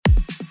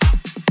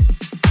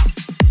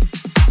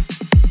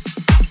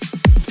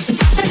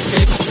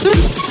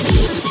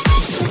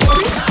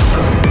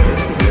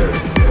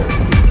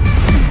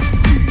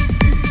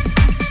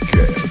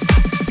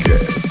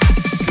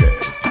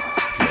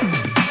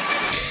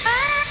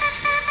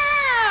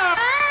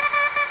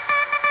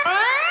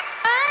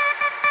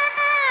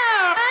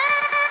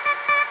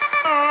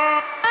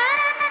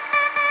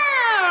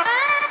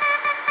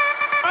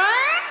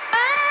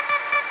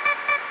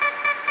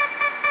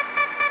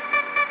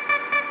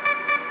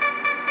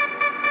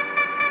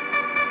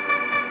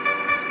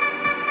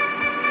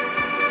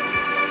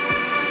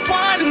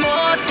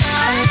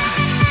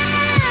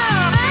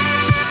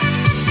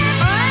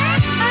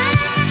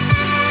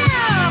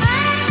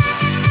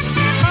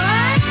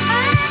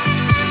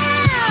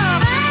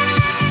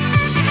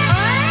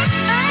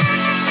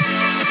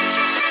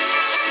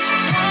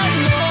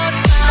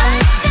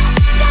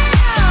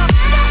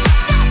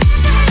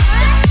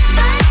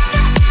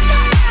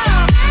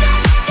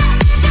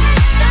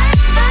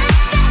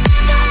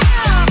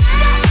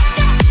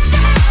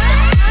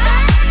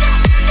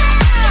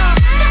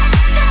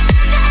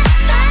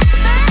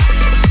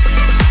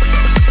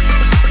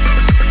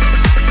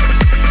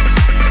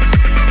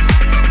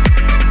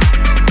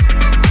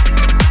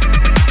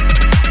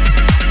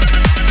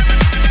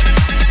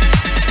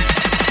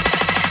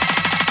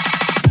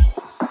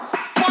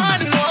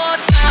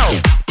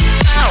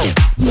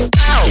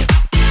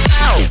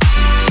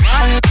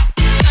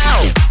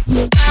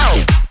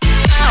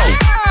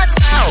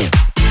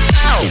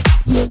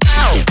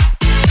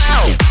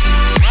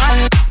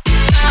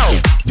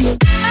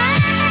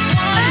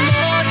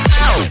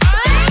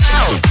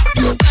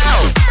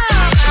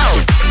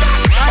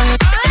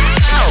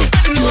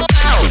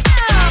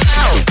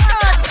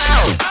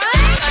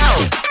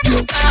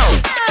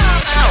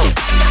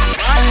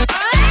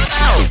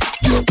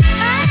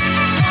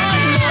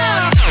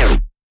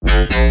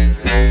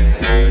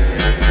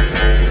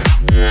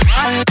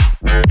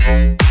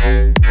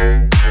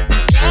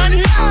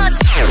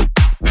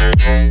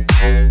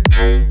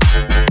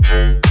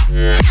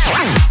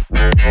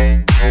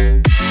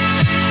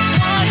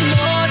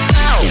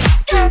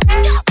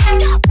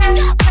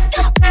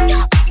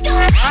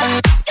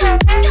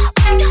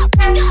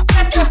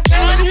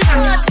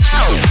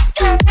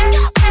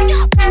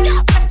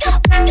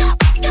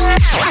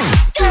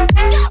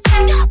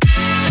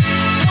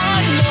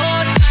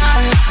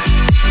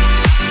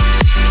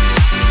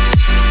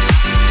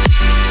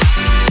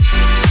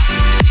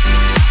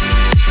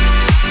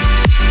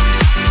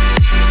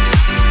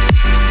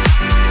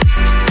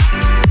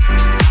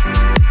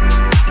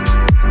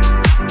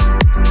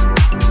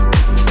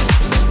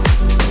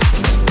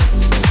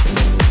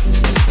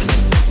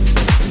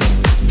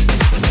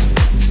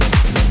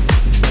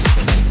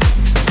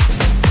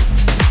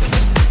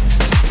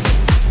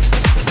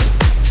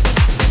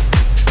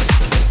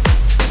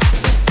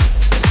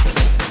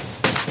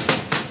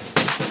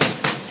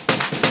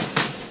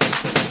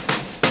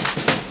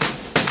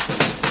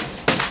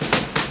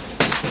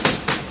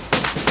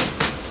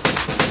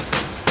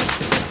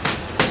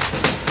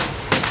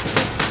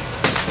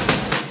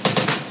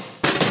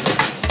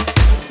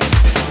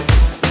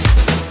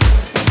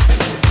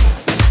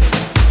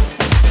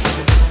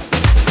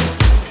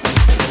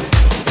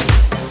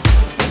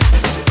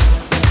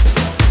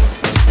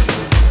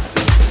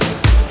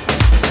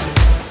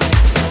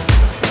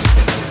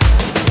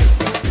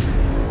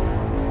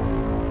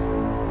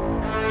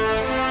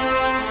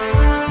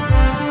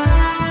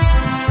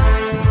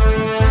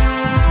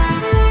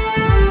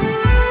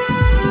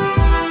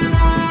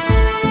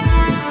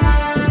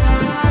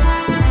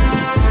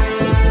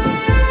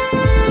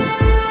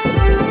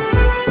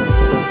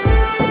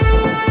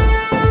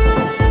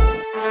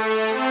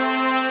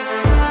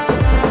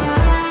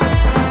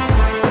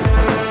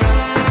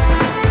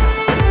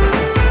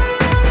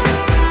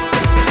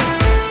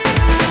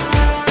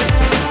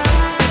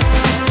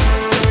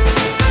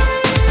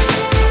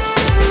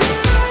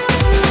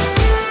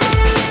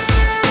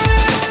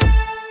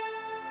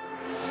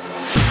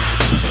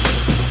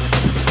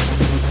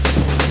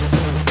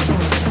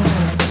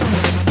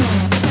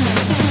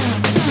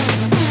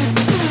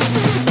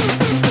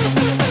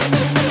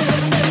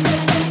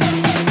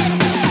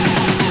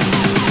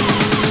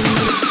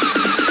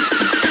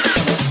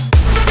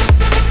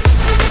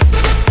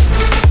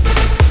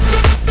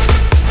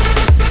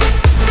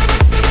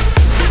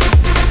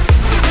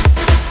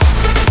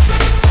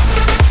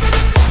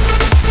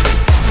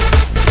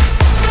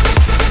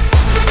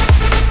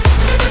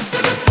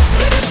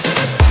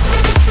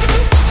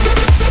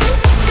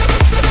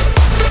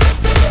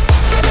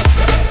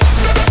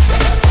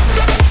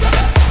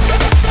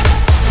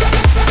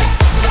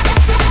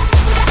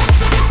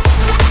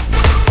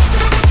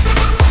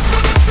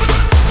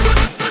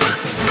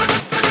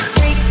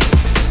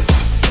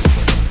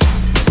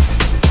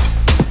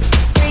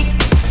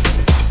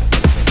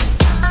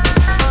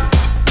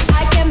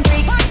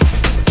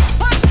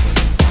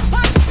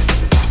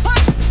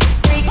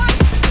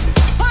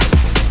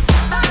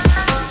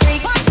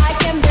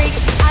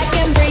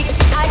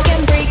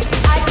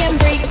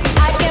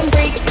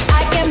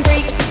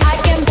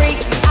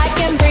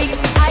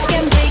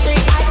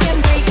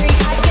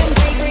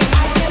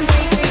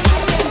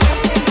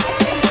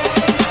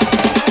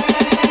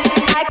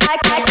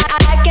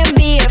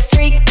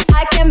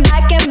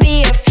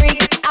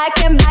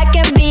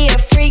can be a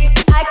freak.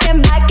 I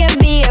can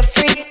be a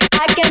freak.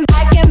 I can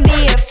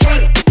be a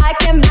freak. I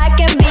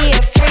can be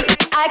a freak.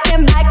 I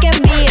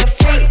can be a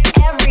freak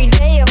every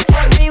day of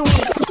every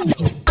week.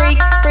 Freak,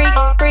 freak,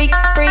 freak,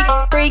 freak,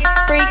 freak,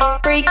 freak,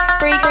 freak,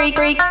 freak, freak,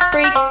 freak,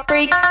 freak,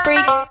 freak,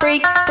 freak, freak,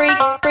 freak, freak,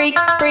 freak,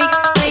 freak.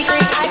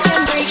 I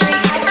can break,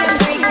 I can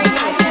break,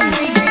 I can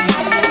break, I can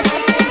break.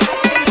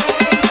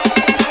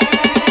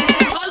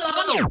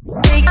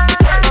 Freak,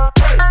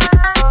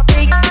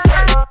 freak,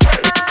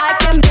 I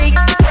can break.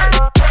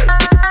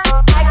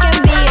 I can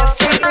be a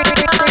freak, freak,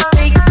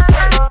 freak,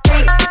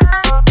 freak,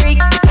 freak,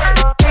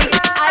 freak.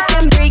 I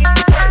can break,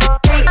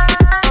 freak.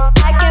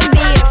 I can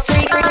be a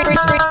freak, freak,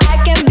 freak, freak. I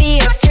can be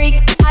a freak.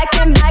 I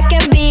can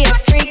be a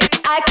freak.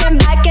 I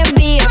can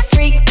be a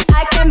freak.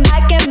 I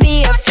can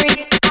be a freak.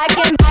 I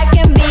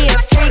can be a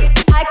freak.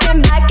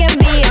 I can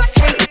be a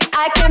freak.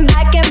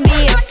 I can be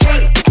a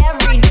freak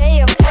every day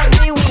of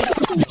every week.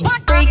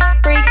 Freak,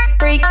 freak,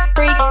 freak,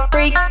 freak, freak,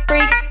 freak,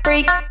 freak,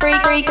 freak,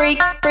 freak, freak,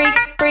 freak,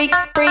 freak,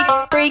 freak,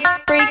 freak,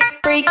 freak,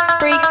 freak, freak,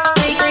 freak.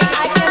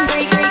 I can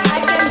break, I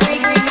can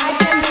break, I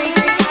can break,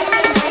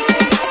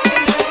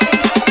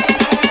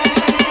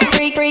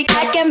 freak, freak,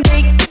 I can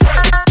break,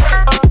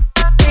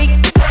 freak,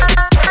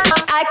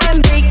 I can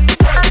break,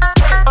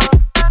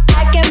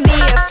 I can be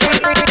a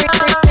freak, freak,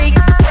 freak, freak,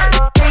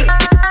 freak,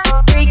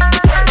 freak,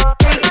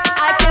 freak,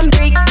 I can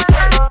break,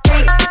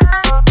 freak,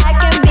 I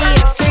can be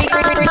a freak,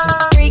 freak,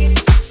 freak,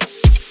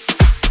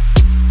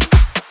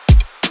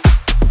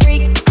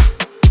 freak, freak,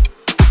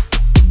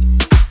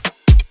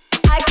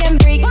 I can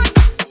break,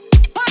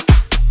 freak,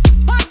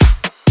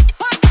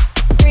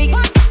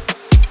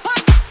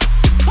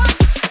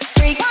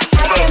 freak,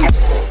 I can.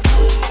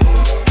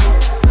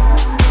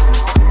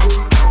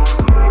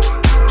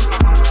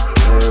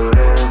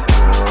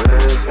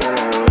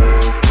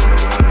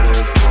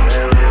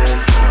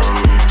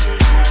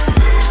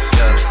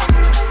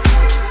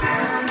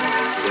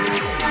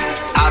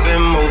 I've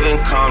been moving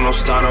calm, don't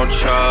start no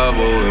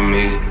trouble with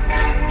me.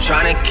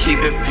 Trying to keep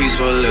it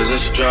peaceful is a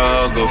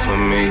struggle for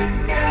me.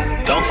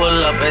 Don't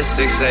pull up at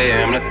 6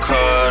 a.m. to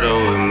cuddle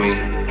with me.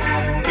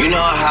 You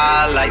know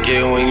how I like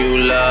it when you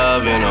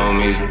loving on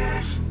me.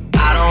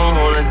 I don't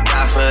wanna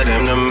die for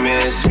them to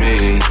miss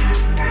me.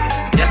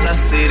 Yes, I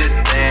see the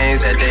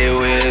things that they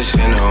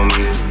wishing on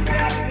me.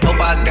 Hope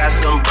I got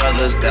some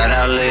brothers that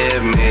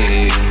outlive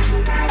me.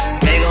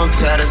 They gon'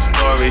 tell the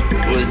story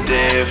was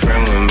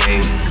different with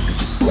me.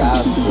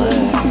 God's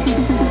plan,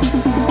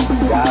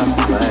 God's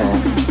plan,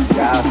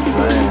 God's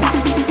plan,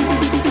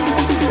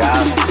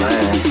 God's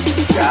plan,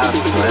 God's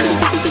plan,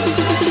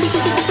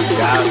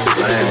 God's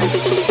plan,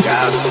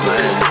 God's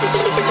plan,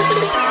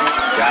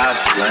 God's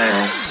plan.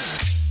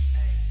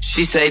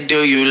 She say, do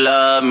you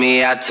love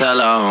me? I tell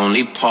her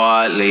only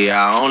partly.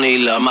 I only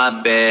love my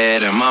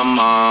bed and my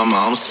mom.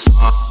 I'm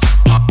sorry.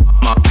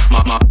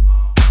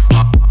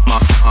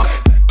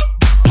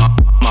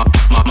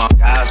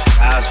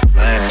 God's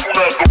plan.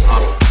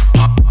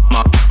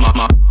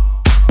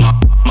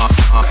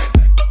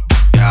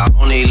 Yeah, I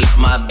only love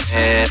my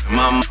bed,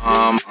 my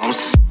mom. I'm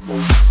sorry.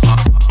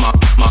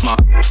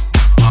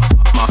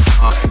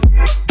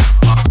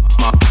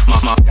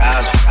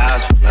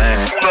 God's plan.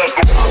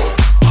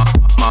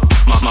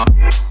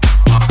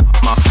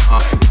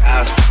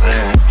 God's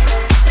plan.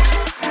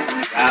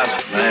 God's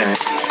plan.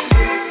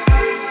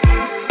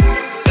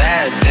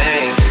 Bad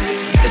things.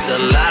 It's a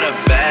lot of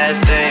bad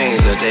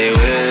things that they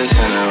wish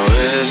and they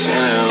wish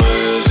and they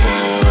wish and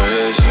they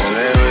wish and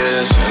they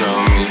wishing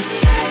on me.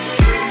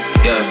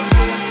 Yeah.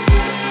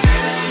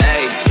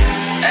 Hey,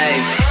 hey.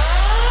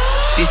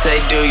 She say,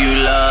 do you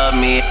love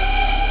me?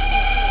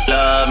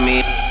 Love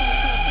me.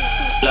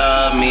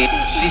 Love me.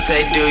 She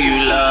say, do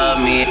you love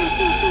me?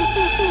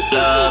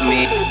 Love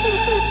me.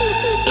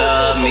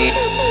 Love me.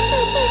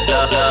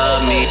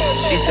 Love me.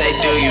 She say,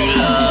 do you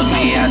love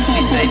me?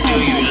 She say, do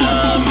you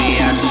love me?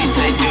 She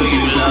say, do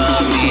you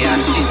love me?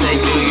 She say,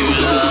 do you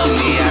love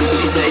me?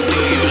 She say, do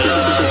you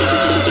love,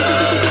 love,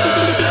 love,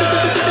 love,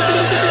 love,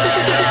 love.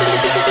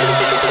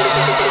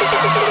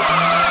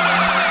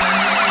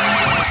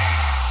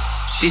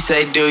 She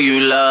say, do you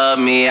love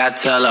me? I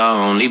tell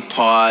her only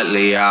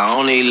partly. I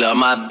only love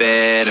my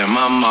bed and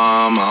my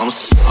mom. I'm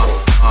sorry.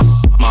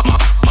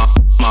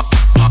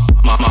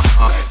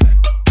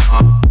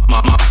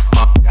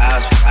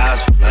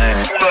 God's plan.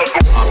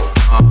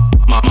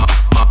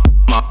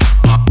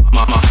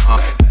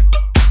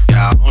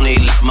 Yeah, I only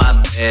love my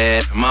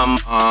bed and my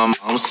mom.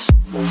 I'm sorry.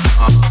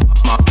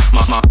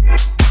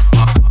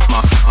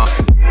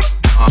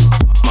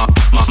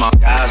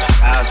 God's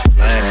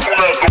plan.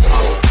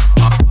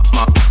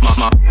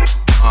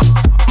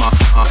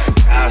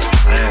 God's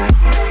plan.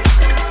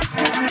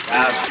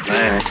 God's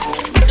plan.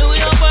 Do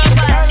your work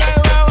right.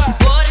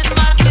 What is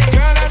my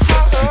sister?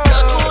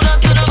 Just pulled up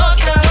to the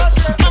hotel.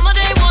 Mama,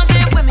 they want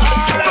it with me.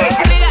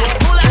 We got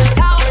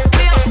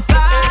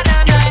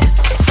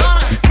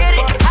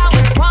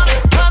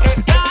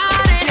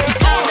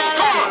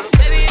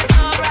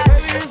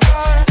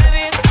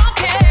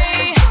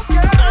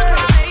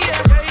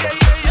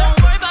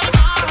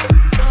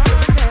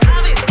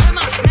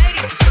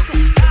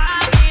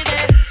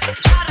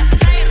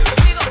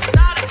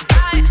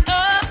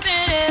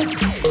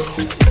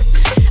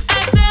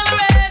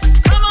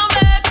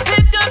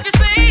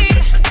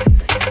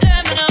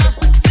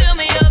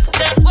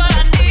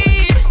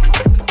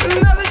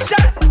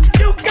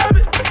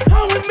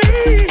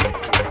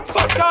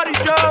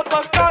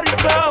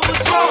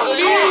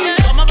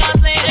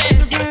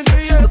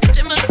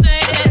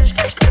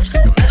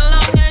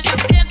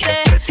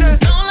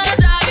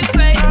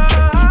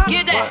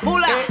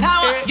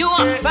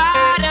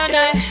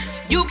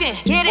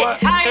it, get it,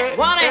 how you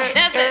want it.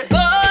 That's a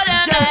good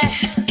night.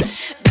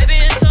 Baby,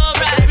 it's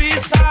alright. Baby,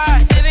 it's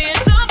alright. Baby,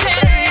 it's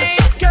okay.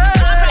 Stop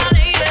trying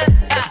to eat it.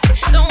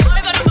 Don't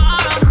worry about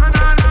tomorrow.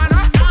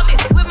 I'll be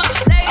with my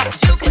ladies.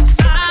 You can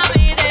find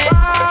me there.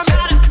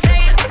 Try to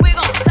play it, we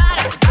gon' start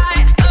it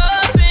right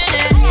up in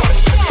it.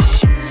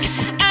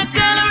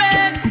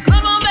 Accelerate,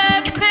 come on,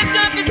 baby, pick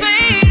up your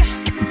speed.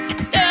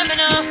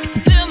 Stamina,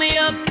 fill me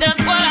up,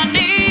 that's what I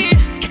need.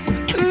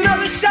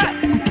 Another shot,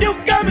 you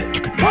coming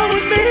home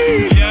with me.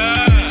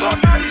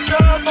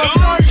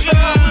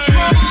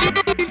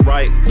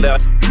 Right,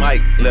 left,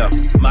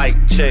 mic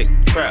check,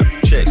 trap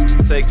check,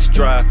 sex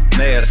drive,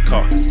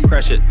 NASCAR,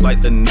 crash it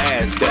like the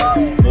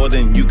NASDAQ, more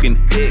than you can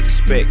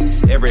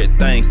expect,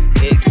 everything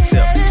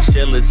except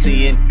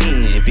jealousy and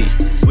envy,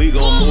 we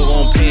gon' move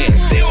on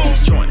past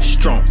that, joint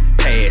strong,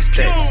 past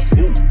that,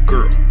 ooh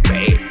girl,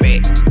 bad,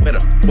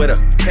 where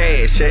the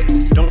cash at,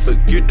 don't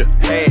forget the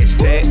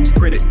hashtag,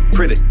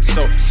 pretty,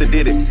 so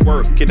sedated,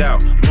 work it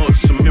out,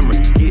 muscle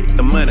memory, get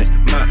the money,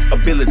 my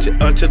ability,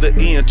 until the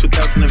end,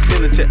 2000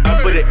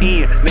 I put it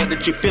in, now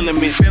that you feeling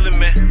me,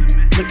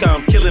 look how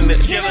I'm killing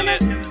it,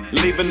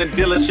 leaving the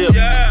dealership,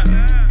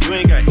 you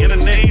ain't got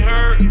internet,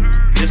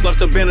 just lost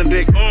the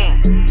Benedict,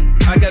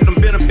 I got them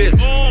benefits,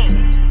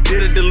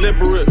 did it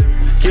deliberate,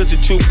 guilty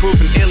to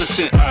proven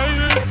innocent.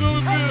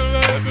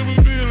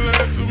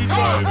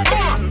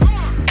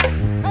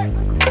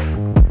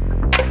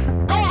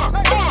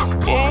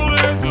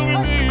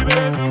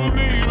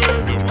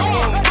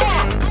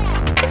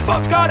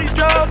 Fuck all these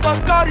drugs,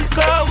 fuck all these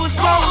clubs, what's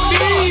wrong with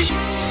me?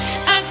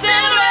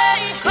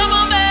 Accelerate, come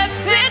on, baby,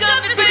 pick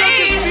up your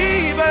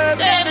speed.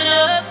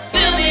 Stamina,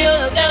 fill me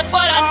up, that's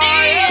what I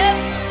need.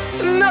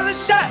 Another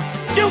shot,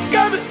 you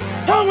coming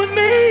home with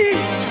me.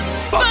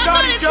 Fuck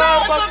all these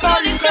drugs, fuck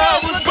all these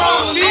clubs, what's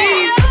wrong with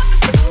me?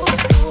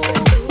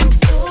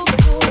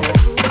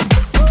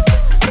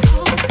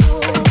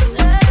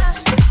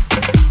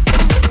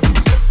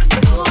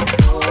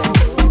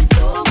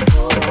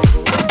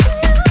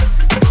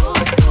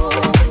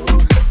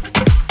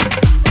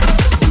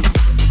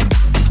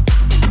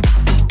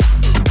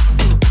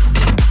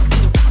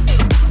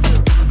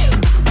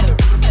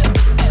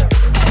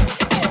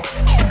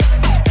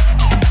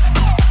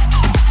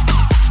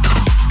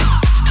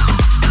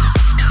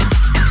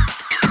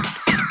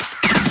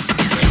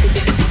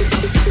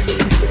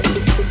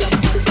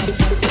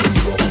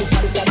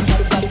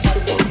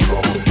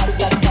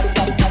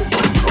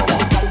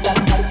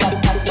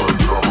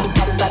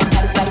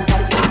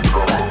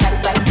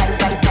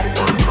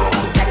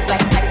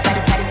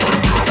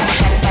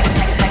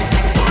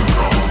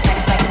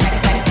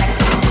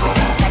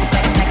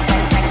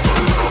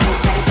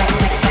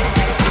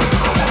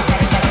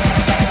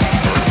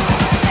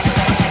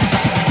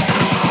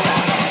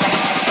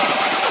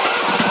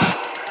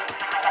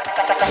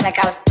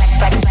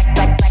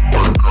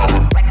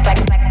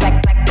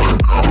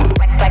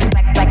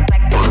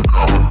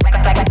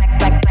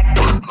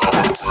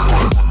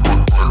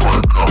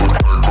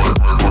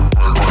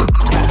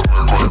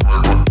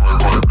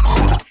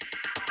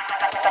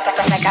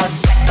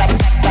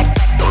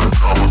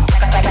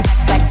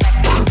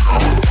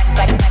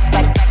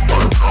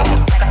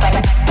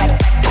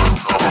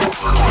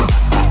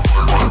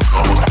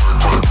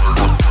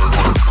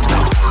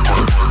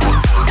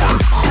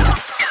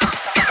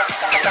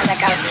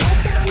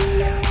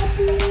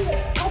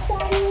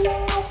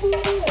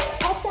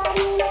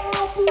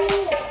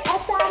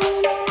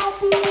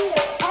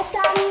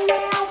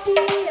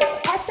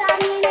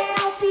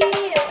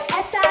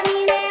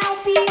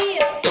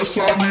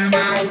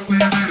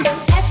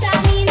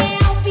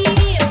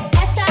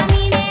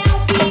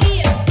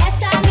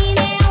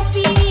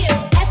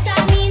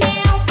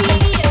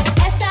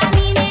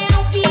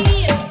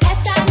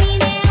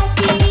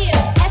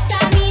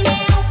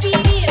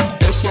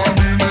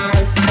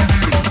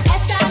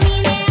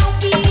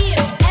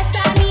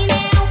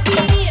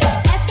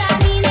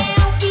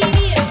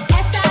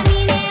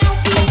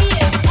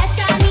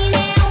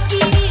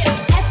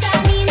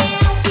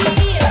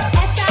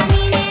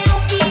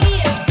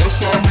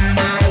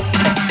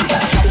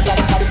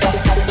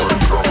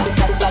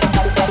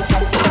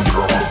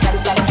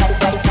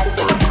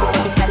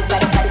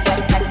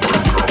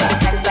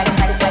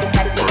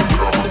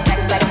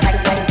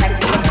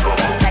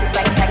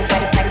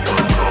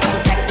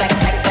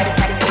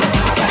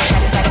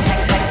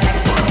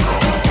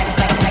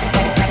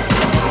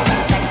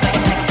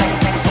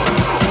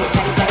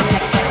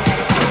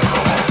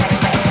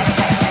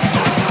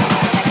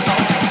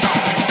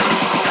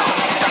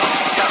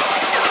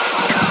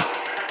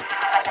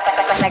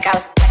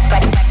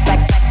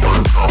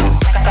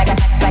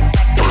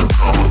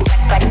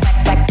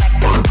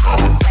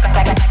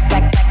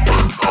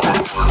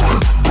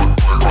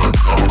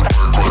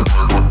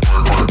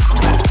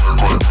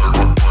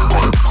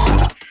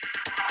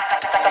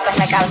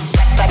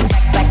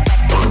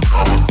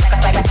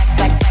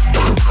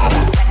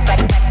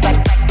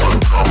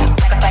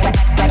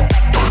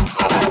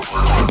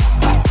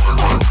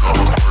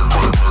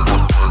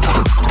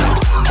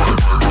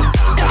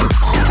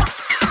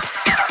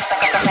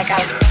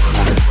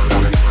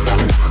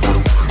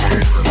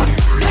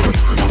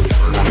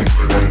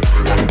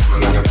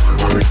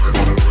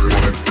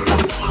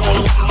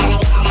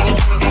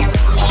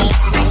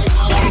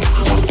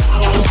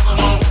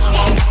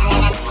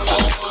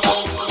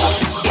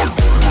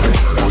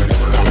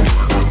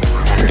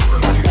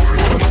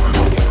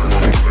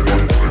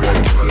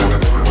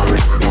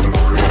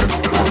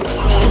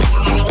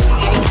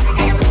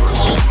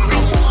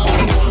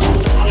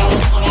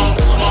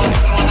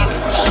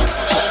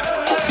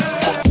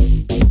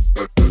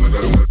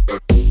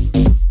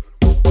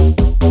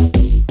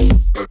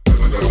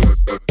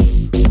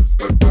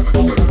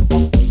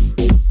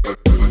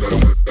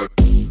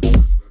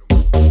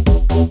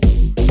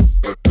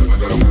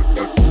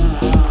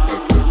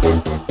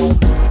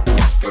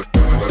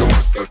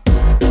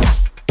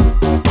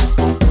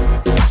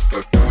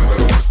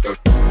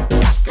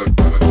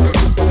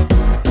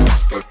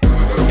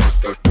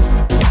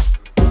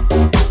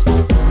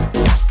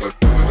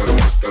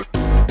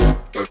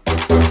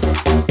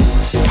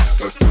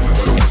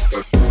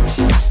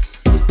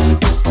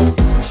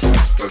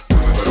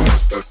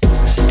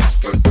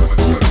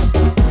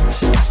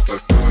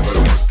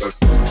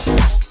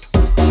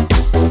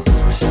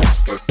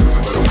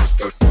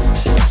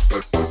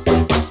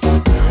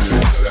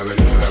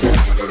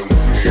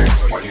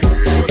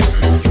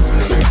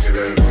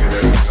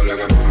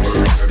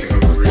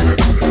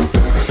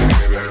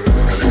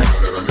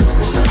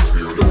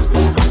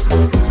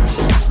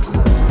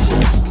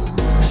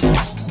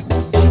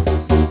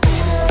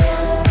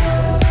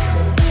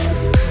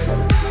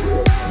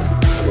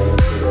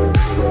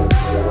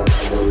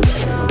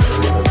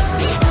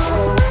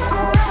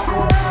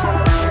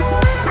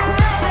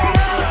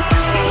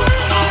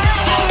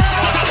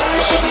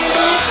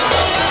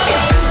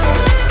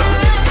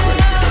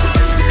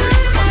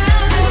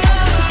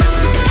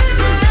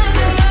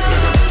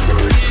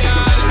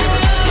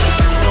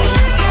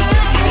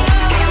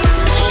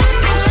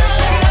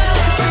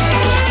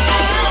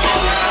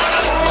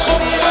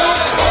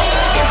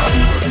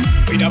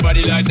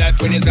 like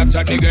that when you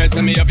Snapchat me girl,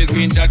 send me off your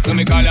screenshot. So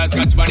me call her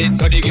scotch bonnet.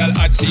 So the girl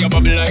hot, she a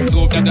bubble like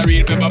soap. That a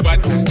real pepper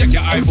pot. Check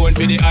your iPhone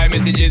for the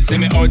iMessages.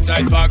 Send me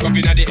outside park up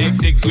inna the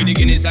X6 with the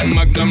Guinness and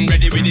Magnum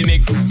ready with the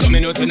mix. So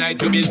me know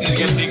tonight your business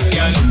get fixed,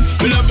 girl.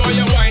 We love how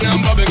you wine and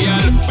bubble,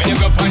 girl. When you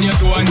go on your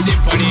toe and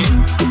tip on it.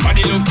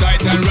 Body look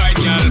tight and right,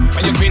 girl.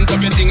 When you print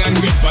up your thing and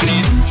grip on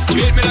it.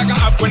 Treat me like a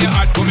app when you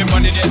hot. Put me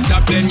on the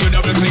desktop, then you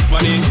double click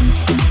on it.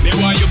 Me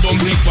want you bum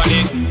click on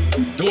it.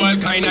 Do all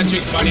kind of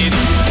trick on it.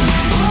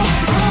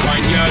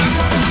 Wine, girl.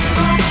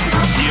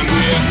 Same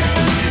way.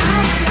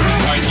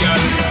 Wine,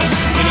 girl.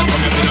 Me not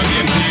come up in a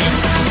game play.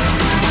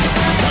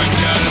 Wine,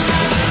 girl.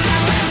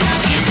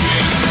 Same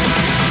way.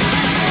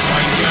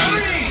 Wine, girl.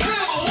 3, 2,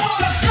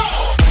 1, let's go!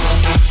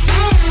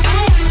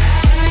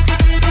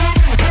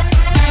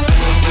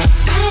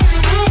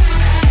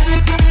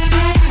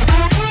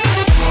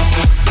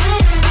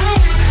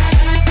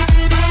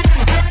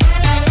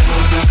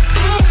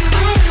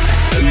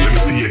 Let me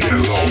see you get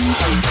low.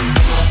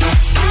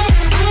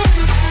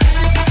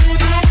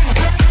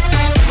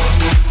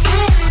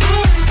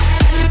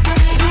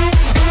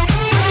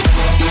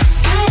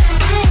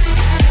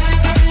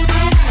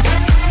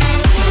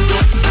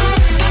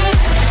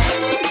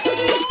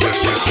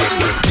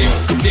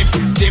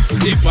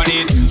 Dip on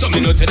it. So me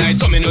know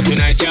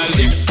tonight, girl.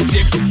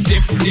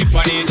 Dip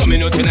on it. So me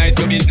know tonight,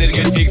 your business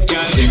get fixed,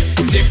 girl.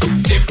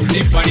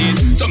 Dip on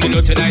it. So me know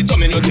tonight,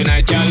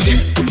 girl.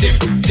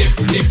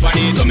 Dip on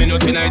it. So me know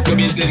tonight, your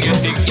business get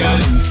fixed, girl.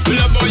 We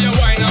love how you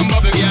wine and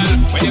bubble, girl.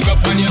 When you go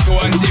on your toe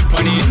and dip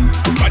on it.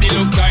 Body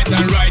look tight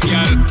and right,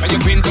 girl. When you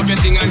print up your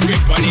thing and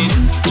grip on it.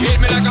 Treat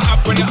me like a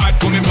app when you hot.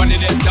 Put me on the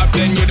desktop,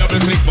 then you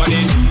double click on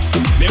it.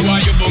 Me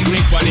want you bum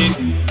click on it.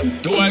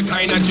 Do all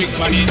kind of trick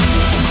on it.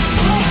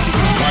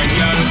 Wine,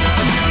 girl.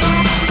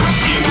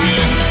 Same way.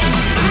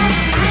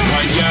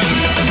 Wine, girl.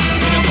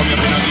 Me not come up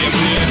in a game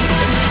play.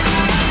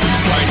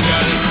 Wine,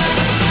 girl.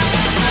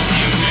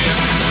 Same way.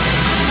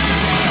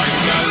 Wine,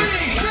 girl.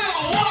 3, 2,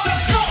 1,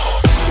 let's go!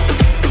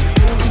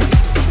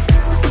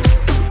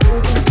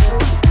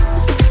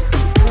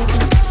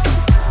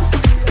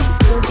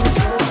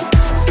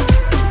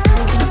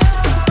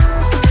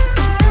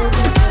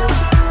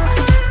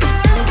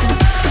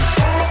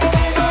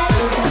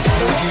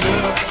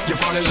 You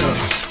fall in love.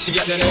 She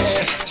got that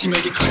ass, she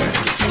make it clap.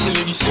 She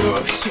leave you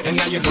shook, and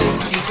now you're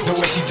hooked. The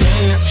way she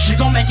dance, She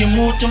gon' make you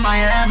move to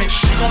Miami.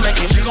 She gon' make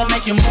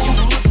you move.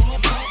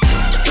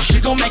 She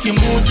gon' make you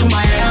move to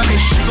Miami.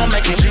 She gon'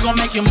 make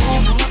you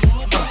move.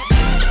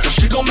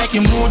 She gon' make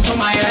you move to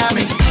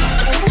Miami.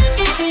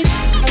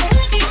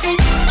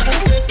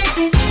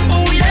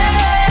 Oh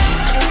yeah.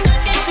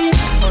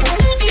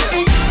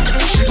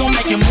 She gon'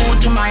 make you move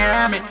to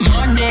Miami.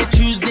 Monday,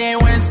 Tuesday,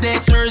 Wednesday,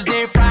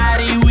 Thursday,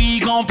 Friday, we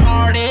gon'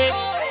 party.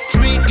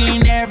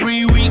 Freaking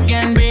every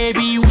weekend,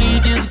 baby, we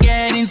just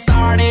getting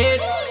started.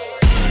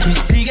 Y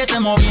síguete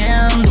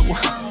moviendo,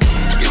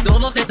 que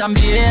todos te están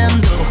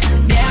viendo.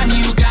 Damn,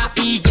 you got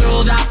me,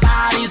 girl, that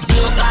body's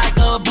built like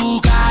a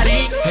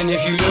Bugatti. and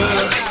if you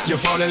look, you'll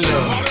fall in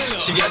love.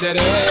 She got that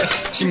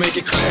ass, she make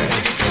it clap.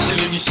 She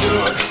leave you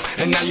shook,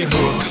 and now you're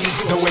hooked.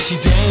 The way she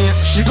dance,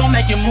 She gon'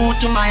 make you move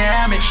to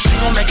Miami. She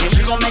gon' make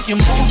you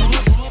move.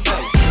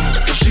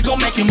 She gon'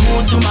 make you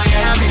move to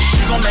Miami. She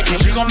gon'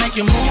 make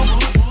you move.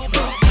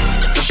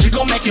 She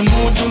gon' make you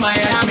move to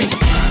Miami.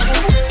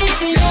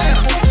 Yeah.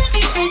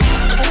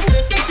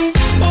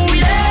 Oh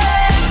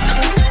yeah.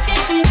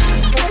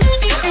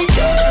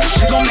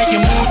 She gon' make you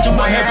move to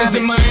what happens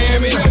in Miami.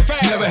 Miami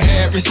never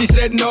happened. She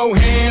said no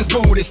hands,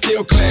 booty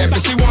still clapping.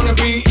 She wanna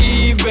be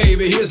Eve,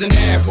 baby, here's an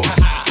apple.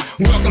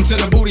 Welcome to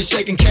the booty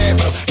shaking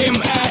capital.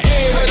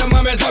 MIA, where the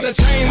mummies on the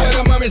chain, where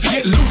the mummies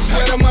get loose,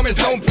 where the mummies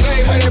don't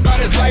play, where their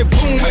bodies like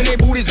boom, and their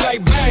booties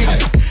like bang.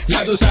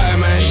 Y'all do side,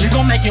 man. She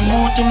gon' make you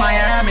move to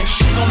Miami.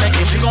 She gon'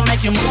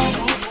 make you move.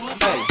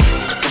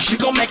 She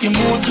gon' make you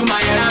move to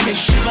Miami.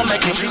 She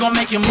gon'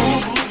 make you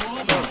move.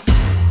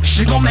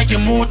 She gon' make you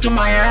move to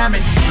Miami.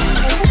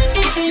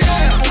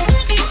 Yeah.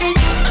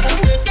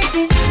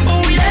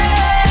 Oh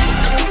yeah.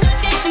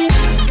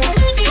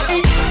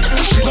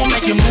 She gon'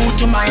 make you move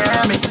to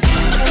Miami.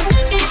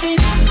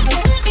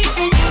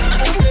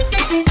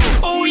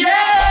 Oh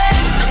yeah.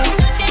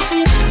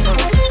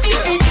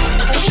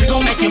 She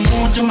gon' make you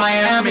move to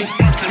Miami.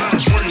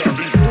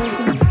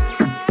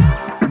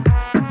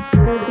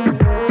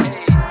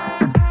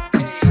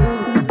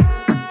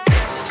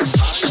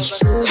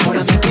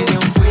 Ahora me pide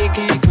un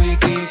Quicky,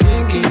 Quicky,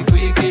 Quicky,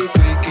 Quicky,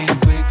 Quicky,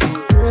 Quicky.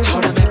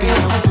 Ahora me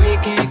pide un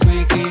Quicky,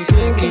 Quicky,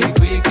 Quicky,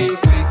 Quicky,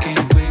 Quicky,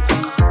 Quicky.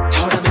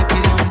 Ahora me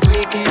pide un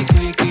Quicky,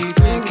 Quicky,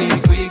 Quicky,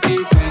 Quicky,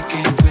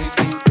 Quicky,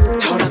 Quicky.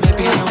 Ahora me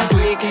pide un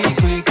Quicky,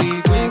 Quicky,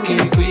 Quicky,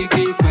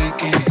 Quicky,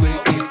 Quicky,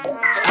 Quicky.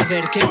 A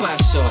ver qué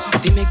pasó,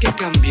 dime qué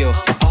cambió.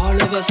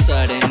 All of a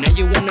sudden, now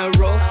you wanna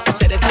roll.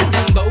 ¿Será este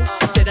dembow?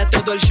 ¿Será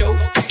todo el show?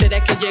 ¿Será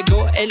que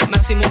llegó el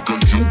máximo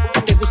control?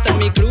 ¿Te gusta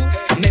mi groove?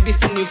 Me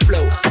viste un new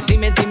flow.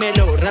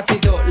 Dímelo,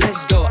 rápido,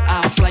 let's go.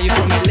 I'll fly you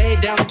from LA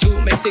down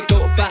to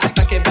Mexico.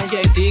 Pa' que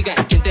vaya y diga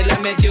quién te la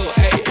metió.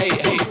 Hey, hey,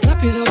 hey.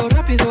 Rápido,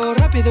 rápido,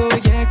 rápido,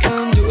 yeah,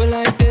 come do it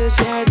like this,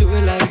 yeah, do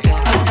it like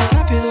that.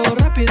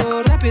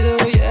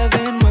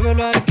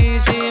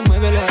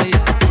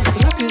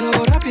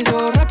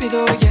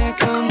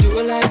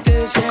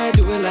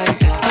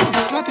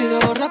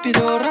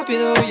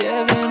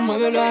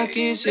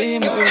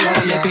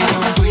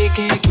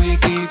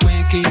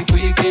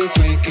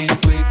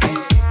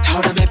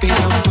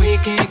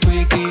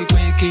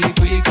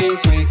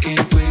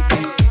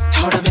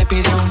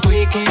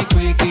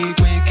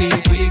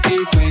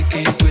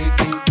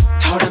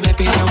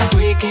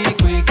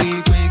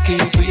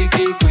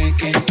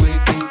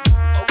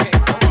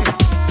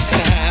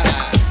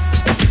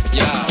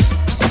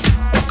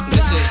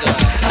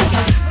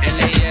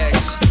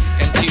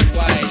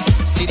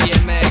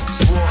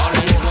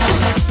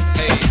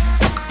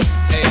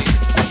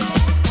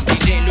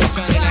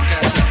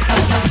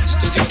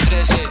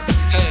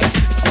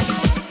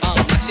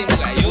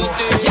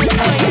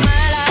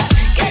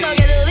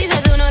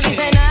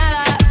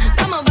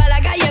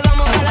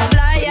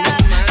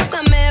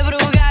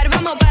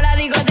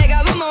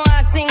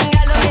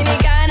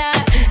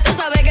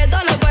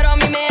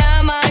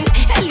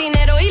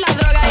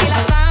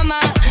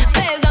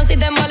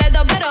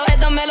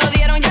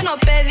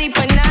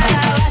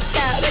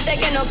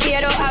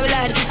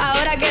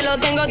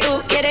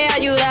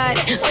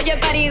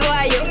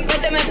 pariguayo,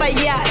 véteme pa'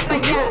 allá, pa'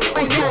 allá,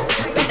 pa' allá,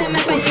 véteme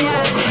pa' allá,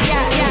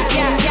 ya, ya,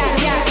 ya,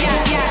 ya, ya,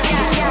 ya,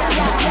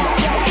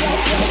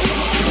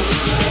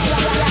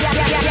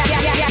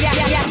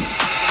 ya, ya.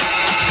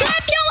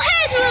 Clap your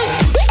hands,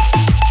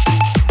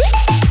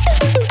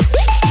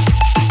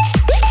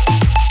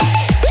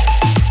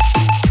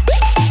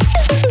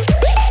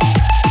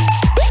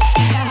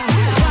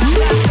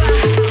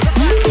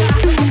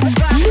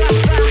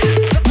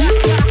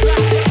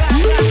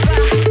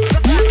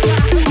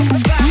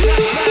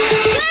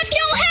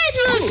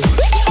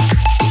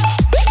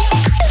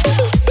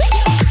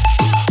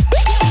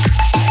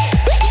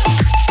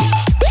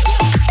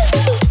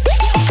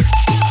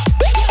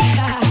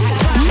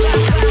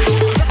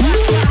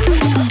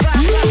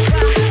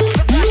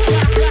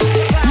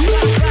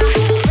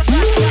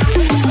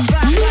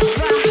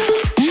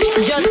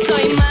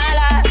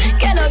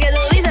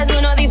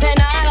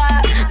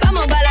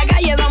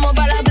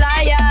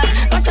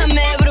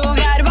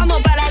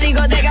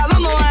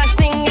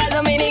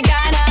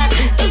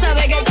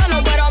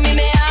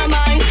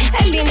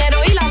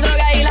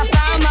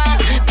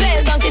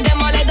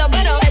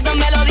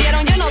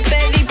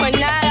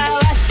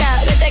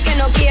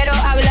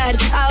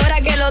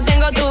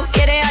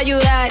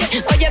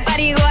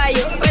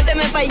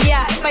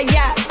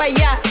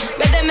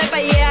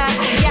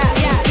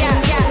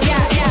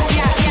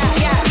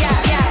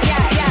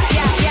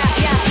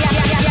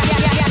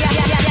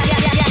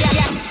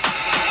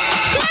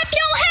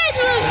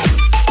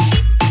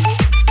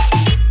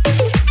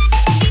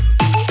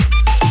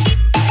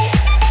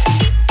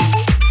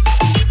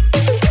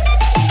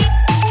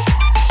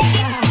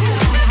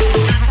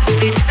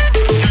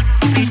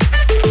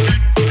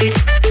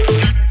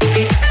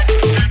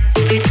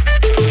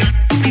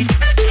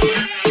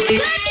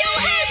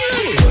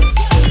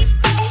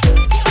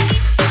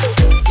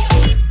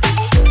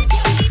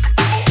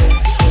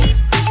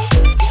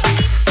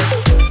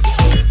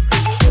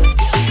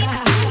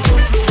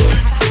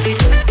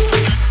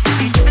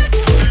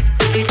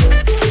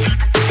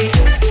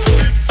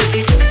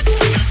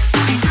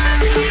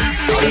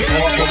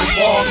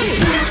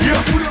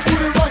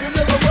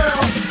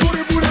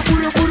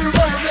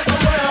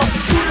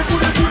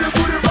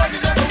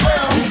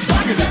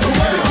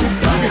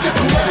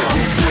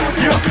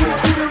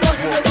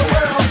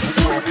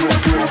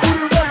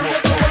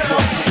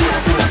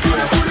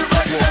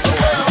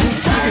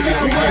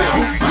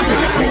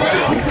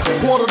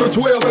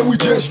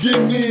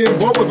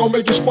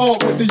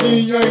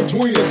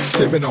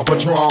 Sipping on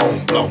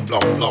Patron, blom,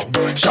 blom, blom.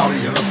 Shawty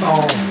in a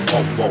thong,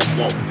 whoa, whoa,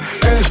 whoa.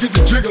 Ass get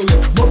the jiggling,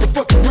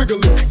 motherfucking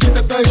wiggling. Get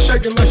that thing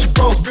shaking like she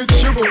boss, bitch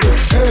shivering.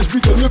 Ass be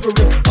delivering,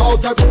 all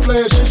type of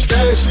flashes,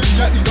 cashes.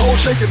 Got these hoes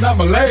shaking out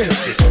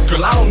molasses.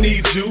 Girl, I don't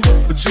need you,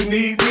 but you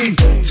need me.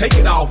 Take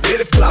it off,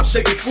 let it flop,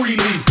 shake it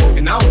freely.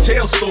 And I don't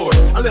tell stories,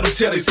 I let them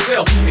tell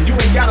themselves. And you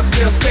ain't gotta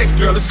sell sex,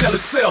 girl, it sell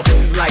itself.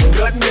 Like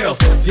nothing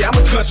else. Yeah, I'm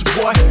a country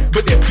boy,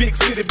 but that big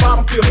city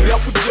bottom fill me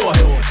up with joy.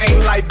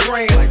 Ain't life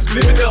grand,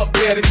 live it up,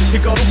 daddy. Here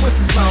go the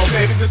whisper song,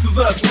 baby, this is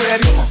us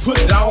ready. Put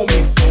it on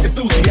me,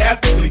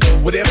 enthusiastically.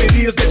 Whatever it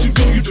is that you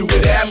do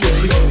it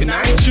admirably. And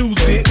I ain't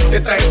choose it,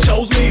 that thing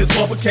chose me. It's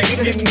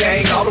motherfucking getting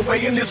gang all the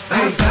way in this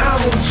thing. I'm down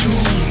with you,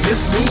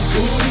 this new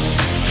booty.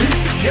 Get it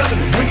together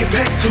and bring it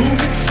back to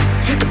me.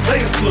 Hit the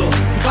Players Club,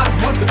 about a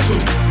month or two.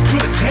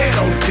 Put a tan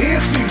on it, then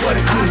see what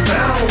it do. I'm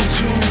down with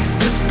you,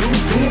 this new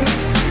booty.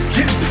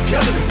 Get it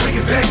together and bring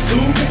it back to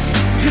me.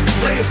 Hit the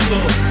Players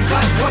Club,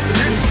 about a month or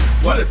two.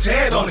 Put a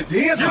tan on it,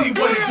 then see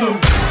what it do.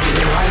 Get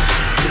it right,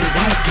 get it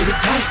right, get it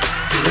tight.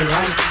 Get it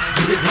right,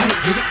 get it right,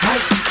 get it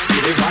tight.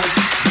 Get it right,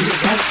 get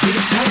it right, get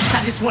it tight.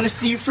 I just wanna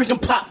see you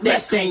freaking pop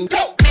that thing.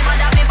 Go!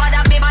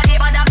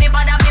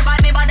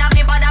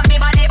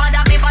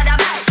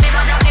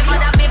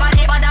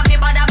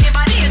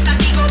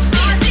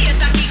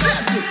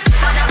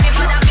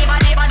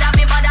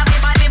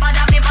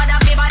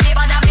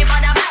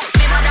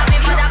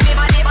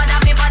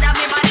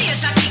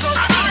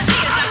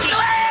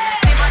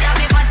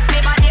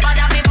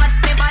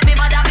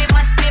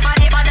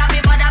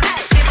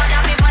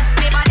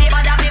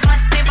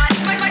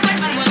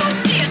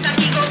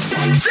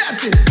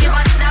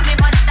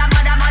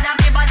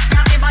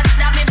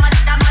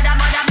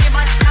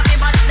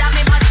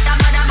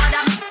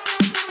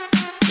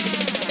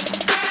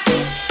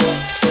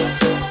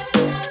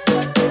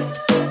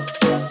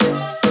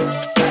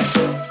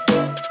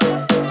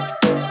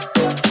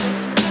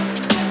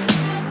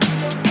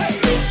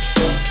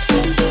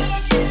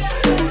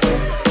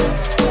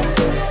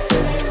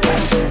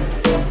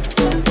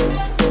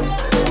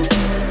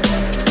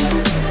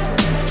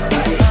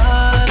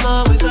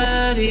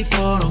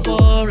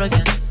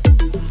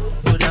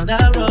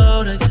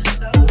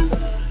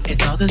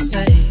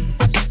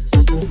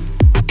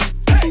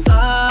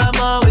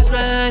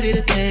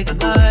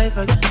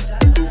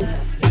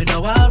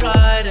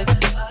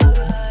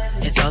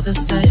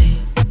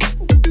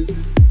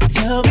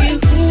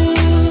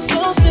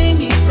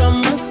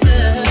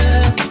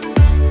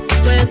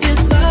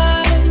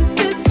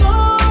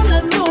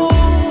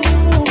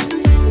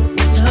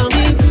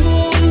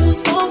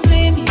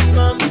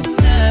 From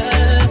myself.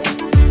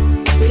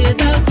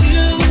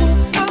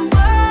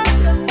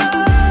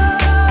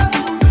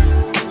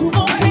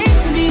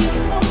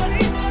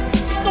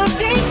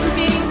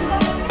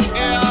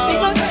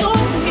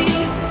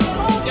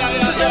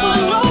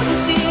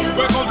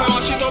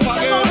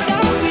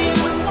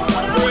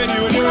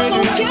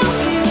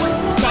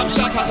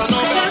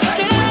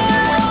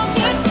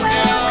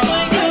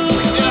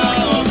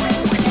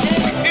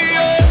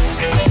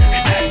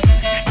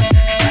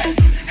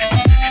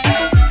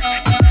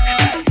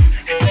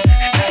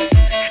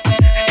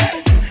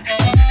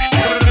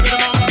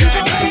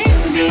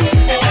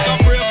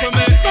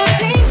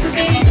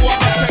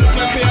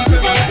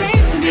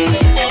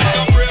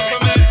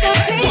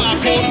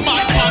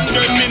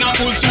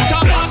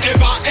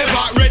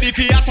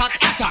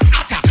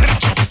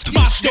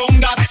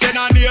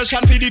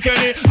 nation for the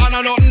penny. And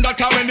I nothing that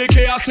can when the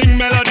chaos sing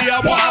melody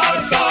a war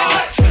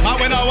start. And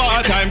when I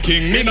wartime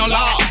king, me no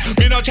laugh.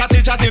 Me no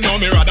chatty, no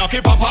me rather fi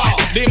papa.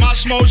 The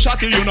mash mouth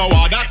shotty, you know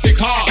what that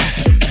tick off.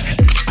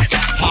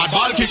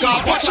 Hardball kick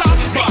off, watch out.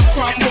 Back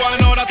from boy,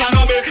 know that I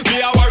know me. Me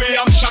a worry,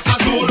 I'm Shaka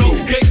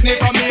Zulu. Picnic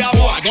from me a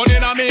boy, gun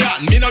in a me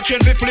hand. Me no train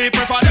fi flea,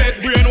 prefer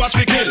dead brain wash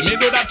fi kill. Me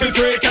do that fi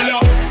free, tell you.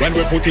 When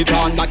we put it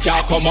on, that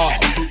can't come off.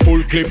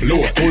 Full clip,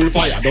 low, full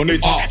fire, done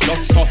it off.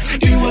 Just so.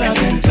 You will have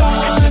been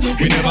gone.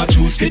 We never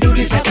choose to do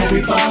this, that's how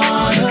we born.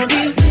 Tell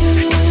me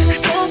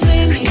who's gonna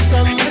save me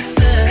from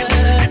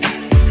myself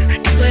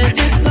when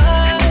this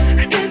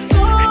life is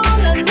all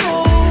I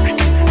know.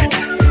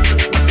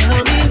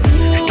 Tell me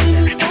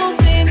who's gonna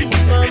save me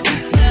from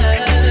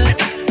myself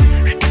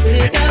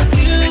without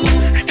you.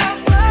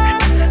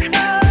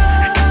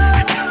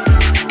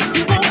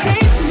 You gon'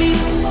 pray for me,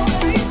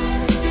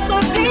 take my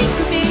pain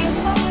for me,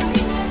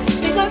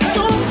 sing my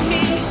song for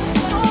me,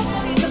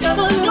 'cause I'm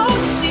alone,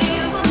 you see.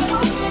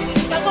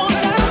 I'm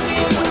gonna love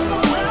you,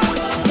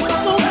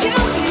 I'm gonna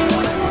kill you,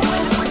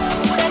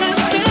 and I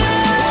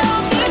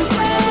still just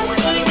stand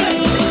for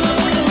you.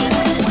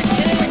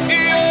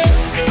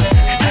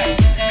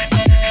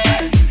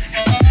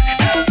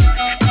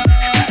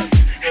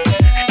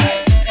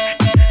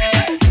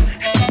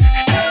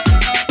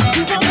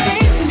 You gon'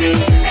 pray for me,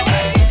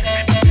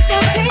 you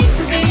gon' pray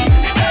for me,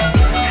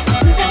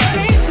 you gon'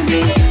 pray for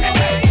me,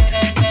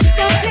 you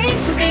gon' pray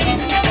for me.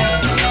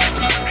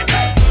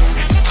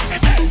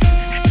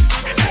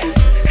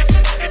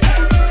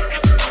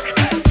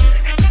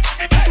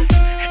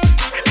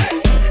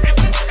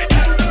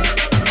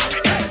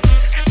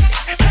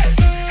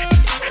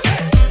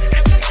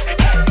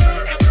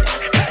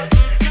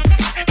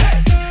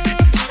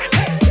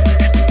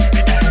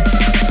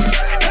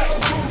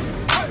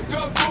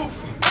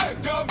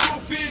 The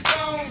roof is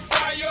on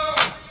fire.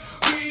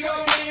 We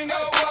don't need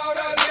no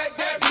water, let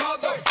that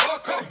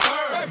motherfucker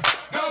burn.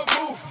 The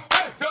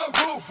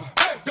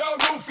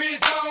roof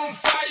is on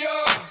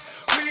fire.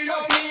 We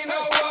don't need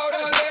no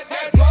water, let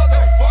that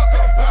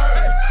motherfucker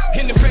burn.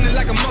 Independent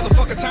like a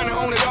motherfucker, time to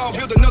own it all.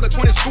 Build another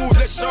 20 schools,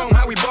 let's show 'em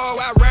how we ball.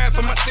 I ride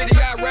for my city,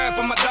 I ride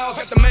for my dogs.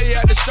 Got the mayor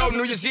at the show,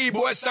 New Year's Eve,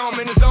 boy, saw him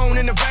in his zone,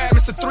 in the vibe.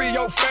 Mr.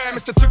 305,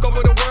 Mr. Took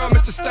over the world,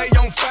 Mr. Stay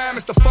on fire,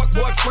 Mr.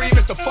 Fuckboy free,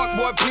 Mr.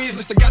 Fuckboy please,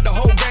 Mr. Got the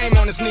whole game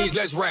on his knees,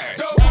 let's ride.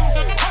 The roof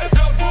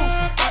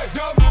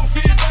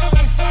is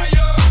on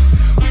fire.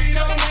 We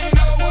don't need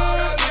no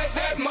water, let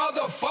that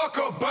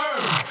motherfucker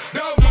burn.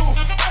 The roof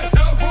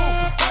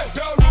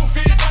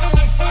is on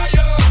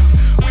fire.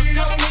 We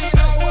don't need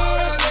no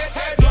water, let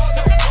that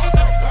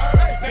motherfucker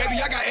burn. Baby,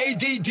 I got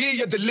ADD,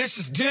 a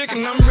delicious dick,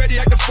 and I'm ready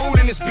to act the fool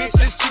in this bitch.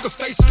 This chick'll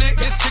stay slick,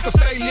 this chick'll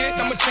stay lit.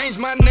 I'ma change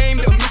my name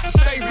to Mr.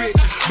 Stay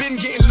Rich. Been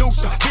getting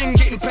looser, been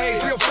getting paid.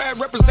 305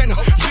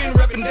 representative, been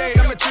reppin' Dave.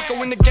 I'm a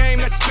chico in the game,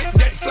 let's spit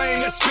that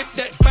flame, let's spit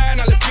that fire.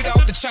 Now let's get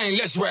off the chain,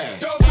 let's ride.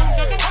 The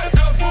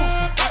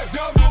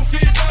roof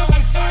is on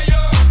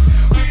fire.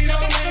 We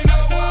don't need no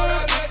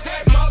water, let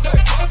that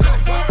motherfucker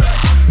burn.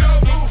 The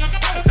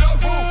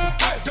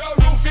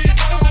roof is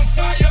on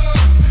fire.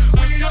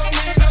 We don't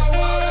need no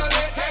water,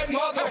 let that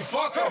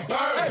motherfucker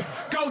burn.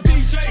 Go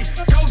DJ,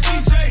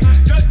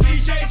 the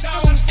DJ's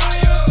on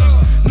fire.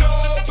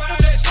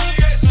 Nobody see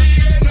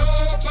it,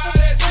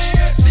 nobody see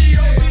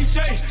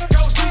it.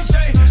 Go DJ,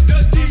 the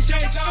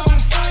DJ's on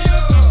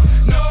fire.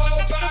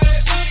 Nobody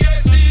see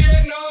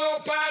it,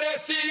 nobody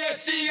see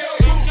it.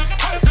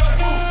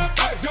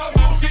 The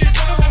roof is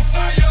on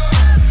fire.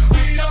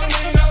 We don't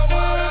need no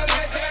water,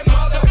 let that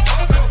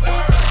motherfucker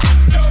burn.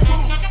 The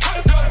roof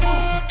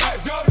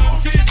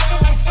is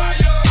on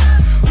fire.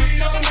 We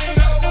don't need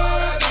no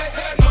water, let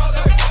that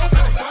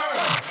motherfucker burn.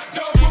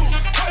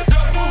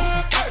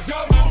 The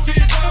roof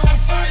is on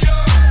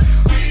fire.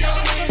 We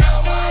don't need no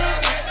water,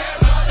 let that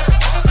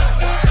motherfucker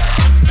burn.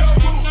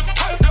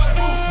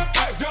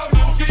 The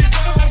roof is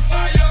on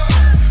fire.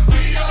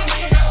 We don't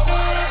need no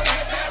water,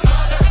 let that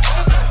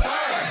motherfucker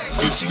burn.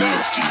 It's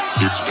nasty,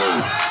 it's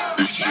dope.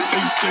 This shit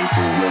ain't safe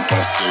for work. I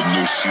said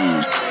no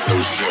shoes, no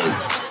show.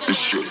 This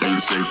shit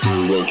ain't safe for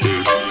work.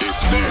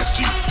 It's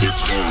nasty, it's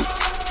dope.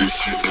 This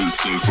shit ain't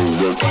safe for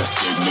work. I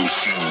said no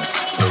shoes,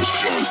 no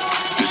show.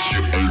 This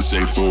shit ain't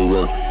safe for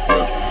work.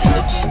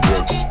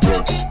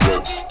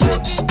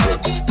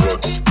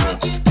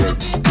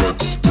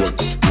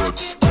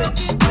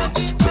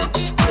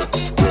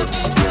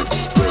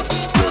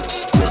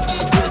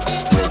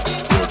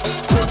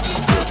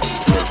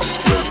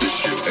 This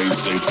shit ain't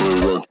safe for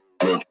work.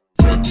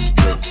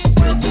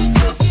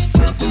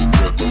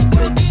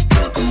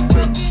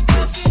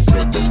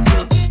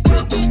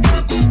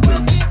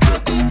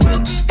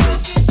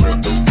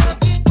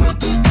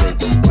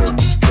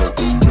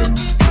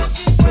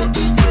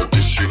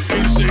 This shit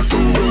ain't safe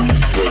for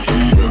work.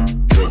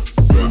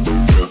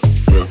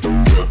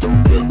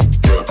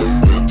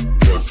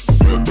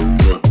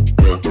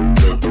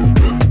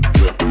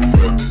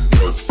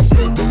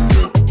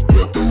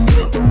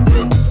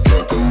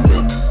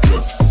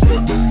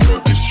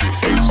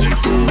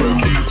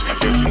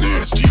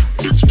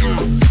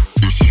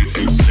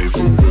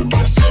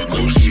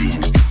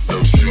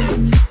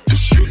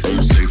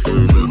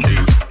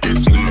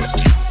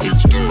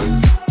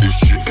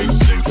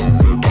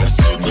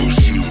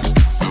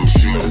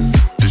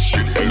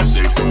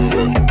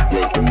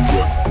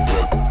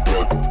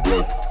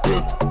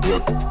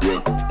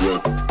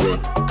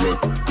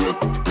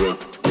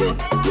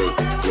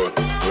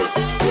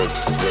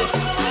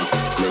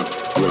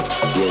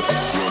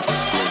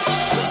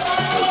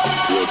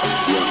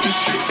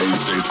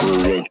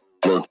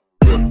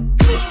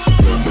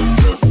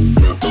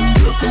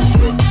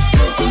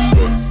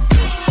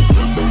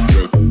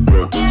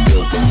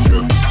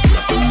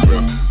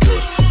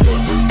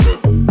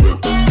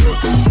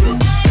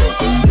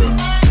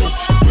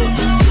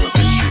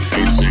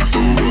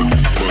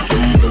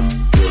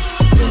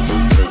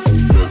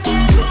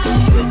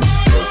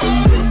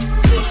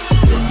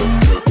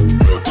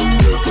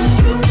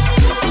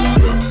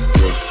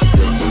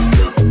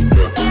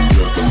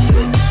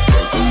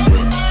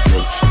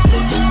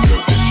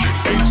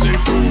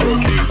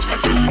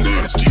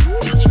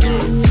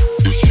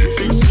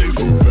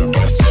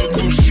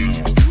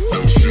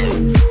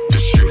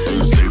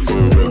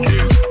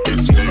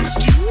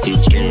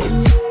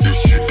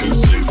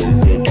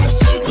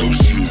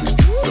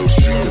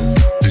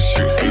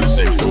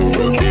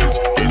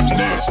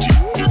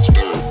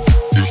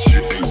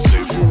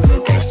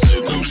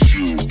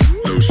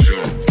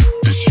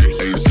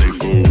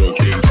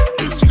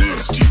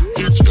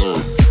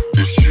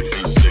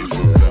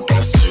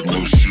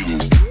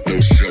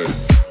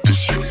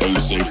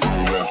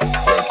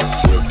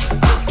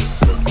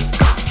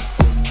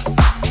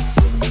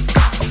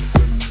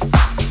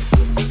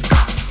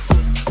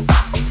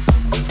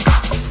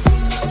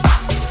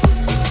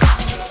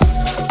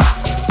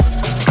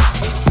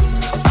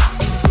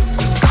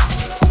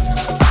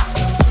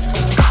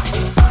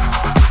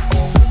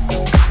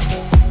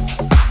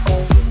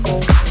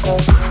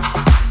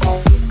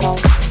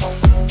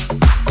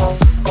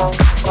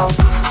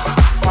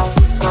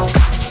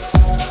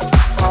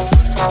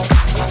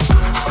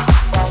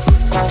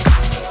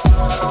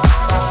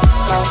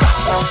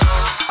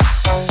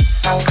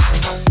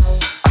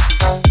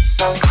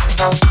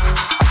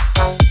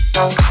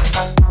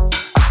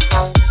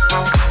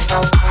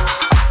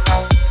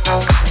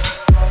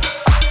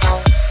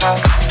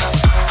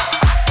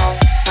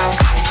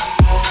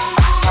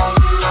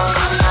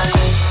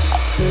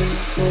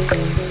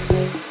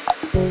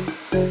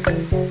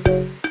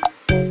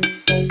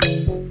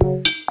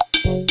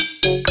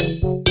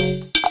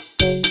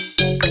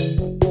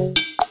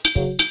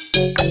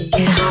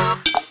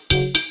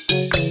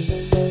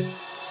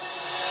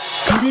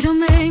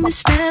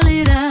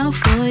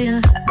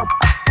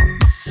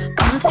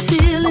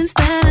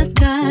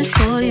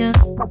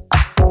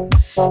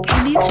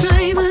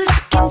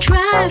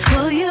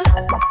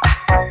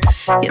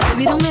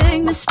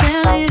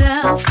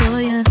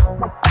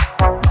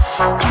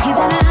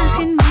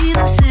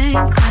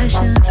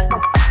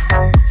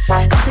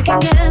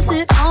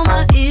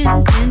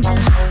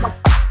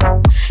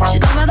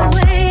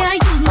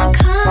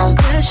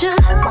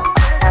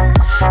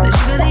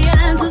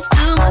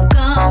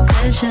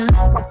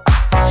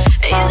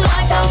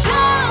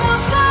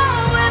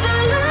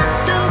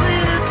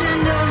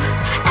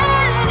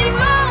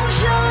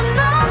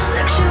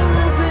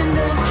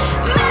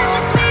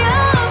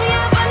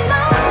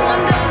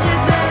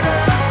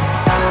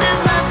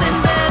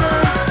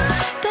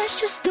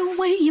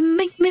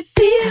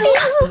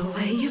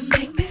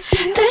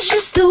 That's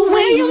just the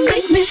way you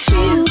make me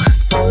feel.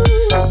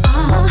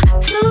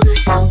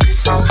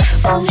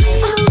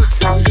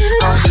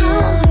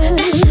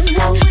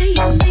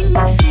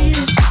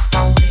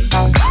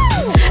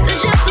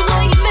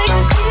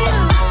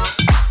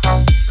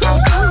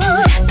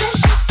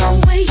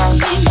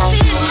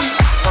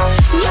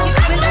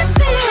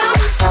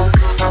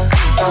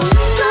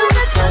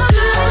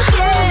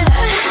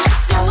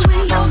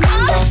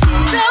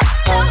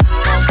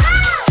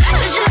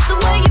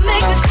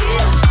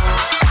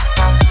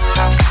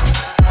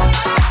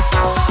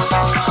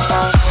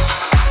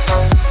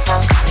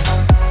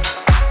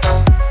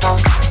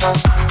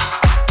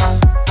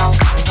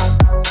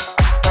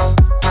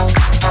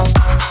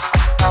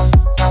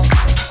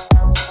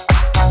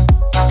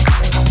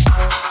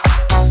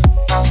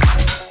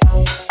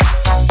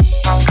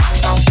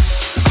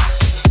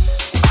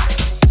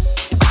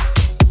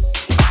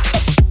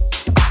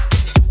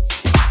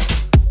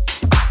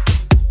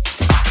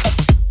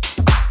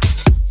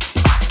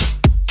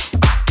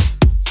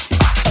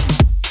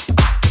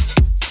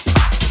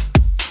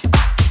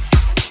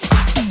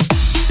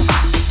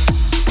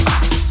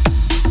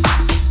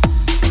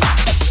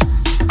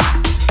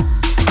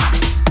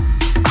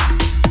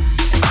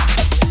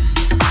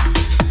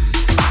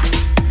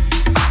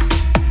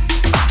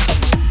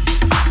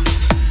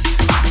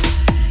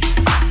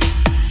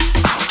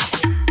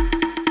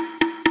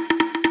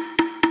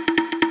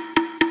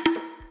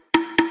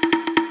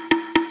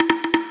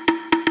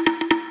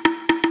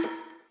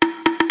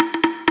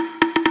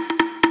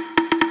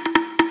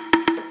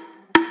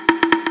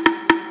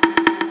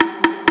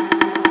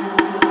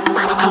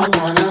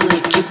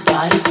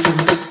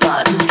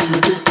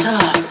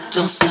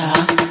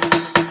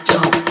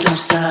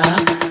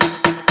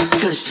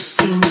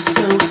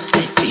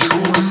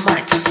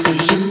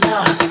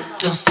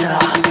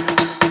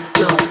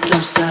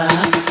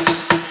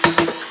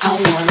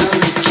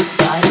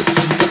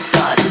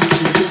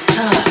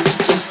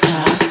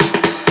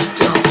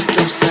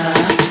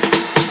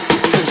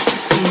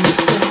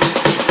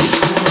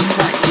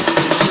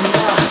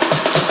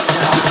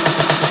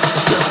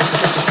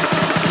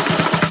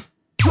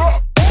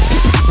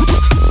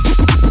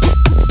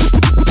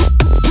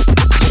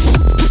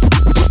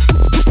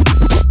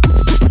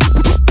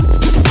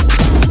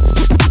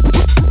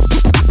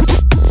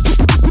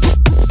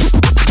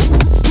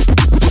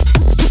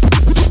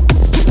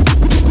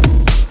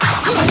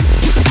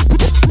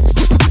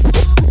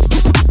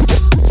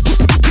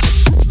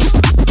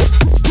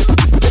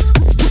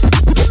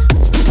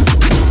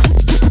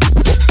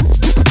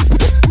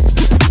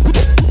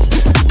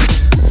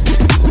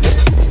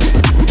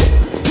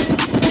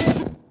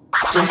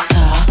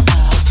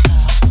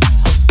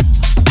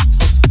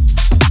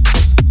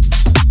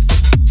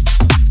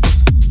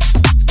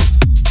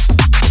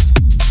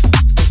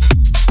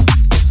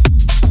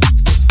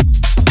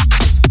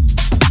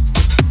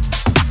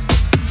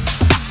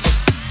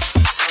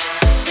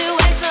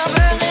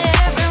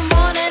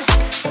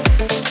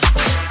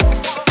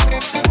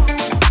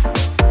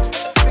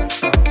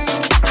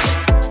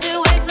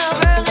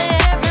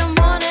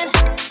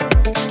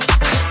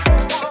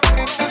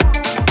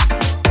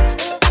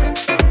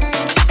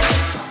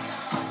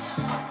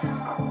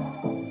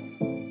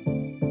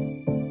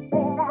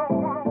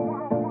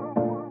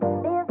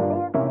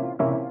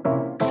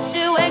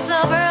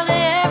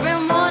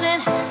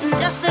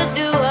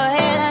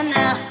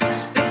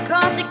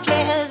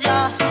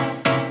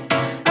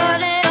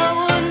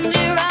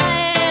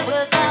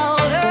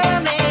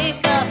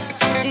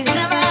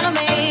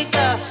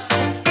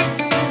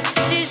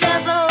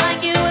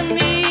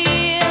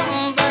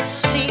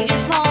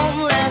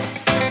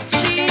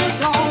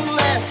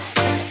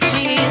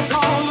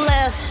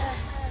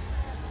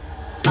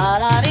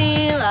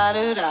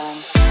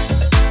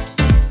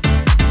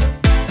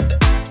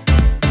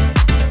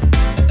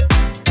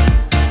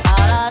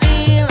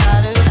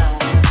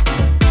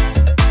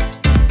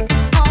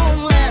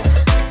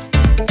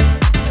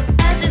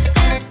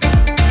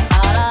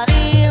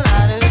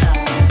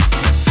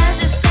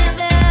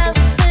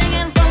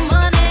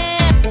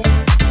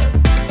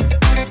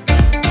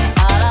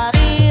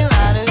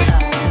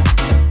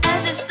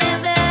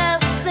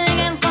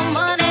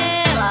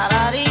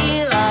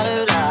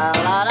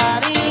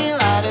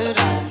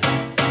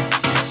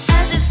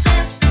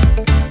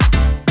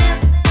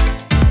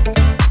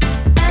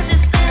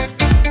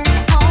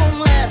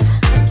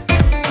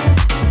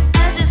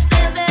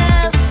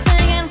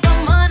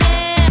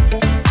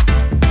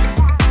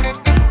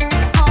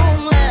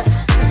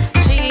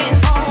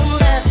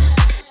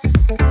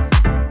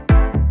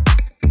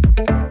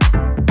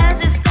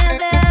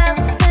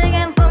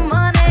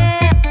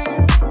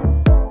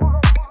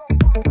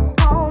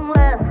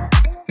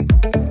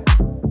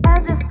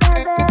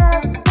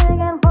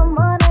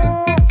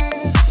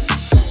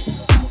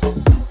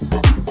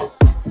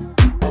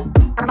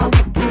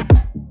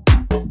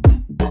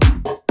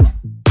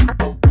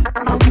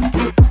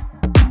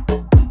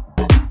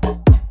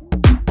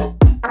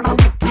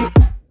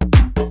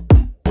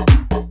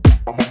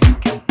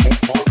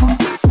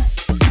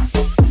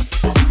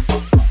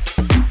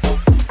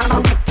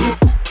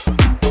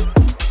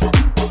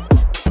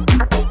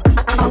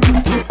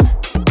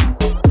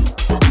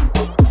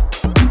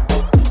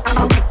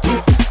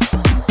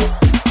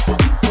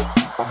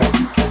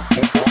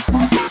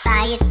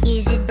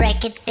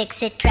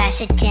 Fix it,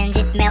 trash it, change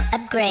it, mail,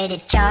 upgrade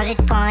it, charge it,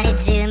 point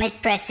it, zoom it,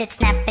 press it,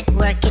 snap it,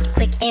 work it,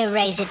 quick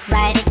erase it,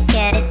 write it,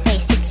 cut it,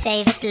 paste it,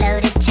 save it,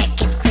 load it,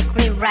 check it, quick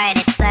rewrite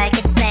it, plug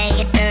it, play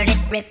it, burn it,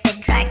 rip it,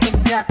 drag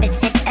it, drop it,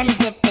 zip,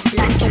 unzip it,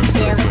 lock it,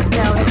 fill it,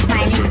 roll it,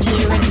 find it,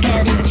 view it,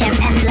 code it, jump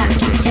and lock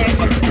it, surf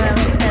it, scroll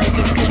it, pose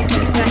it, click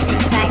it, cross it,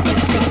 back it,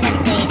 switch,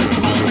 update it,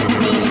 name it,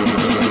 read it,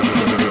 view it,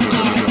 print it,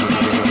 scan it,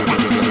 send it,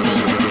 fax,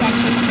 rename it,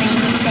 touch it, bring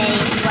it, pay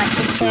it, watch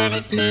it, turn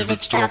it, leave it,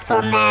 stop,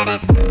 format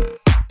it.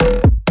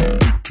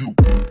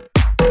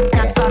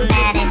 Not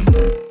formatted.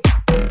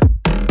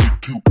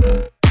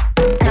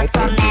 Not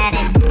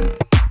formatted.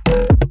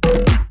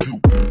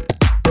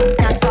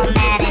 Not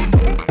formatted.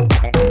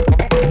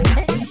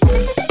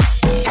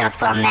 Not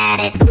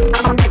formatted. I'm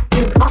gonna make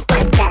you pop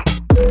like that.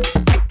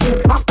 Make you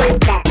pop like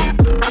that.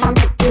 I'm gonna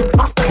make you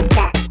pop like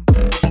that.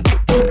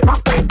 Make you pop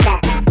like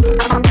that.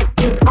 I'm gonna make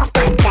you pop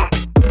like that.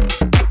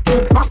 Make you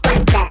pop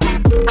like that.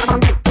 I'm gonna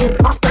make you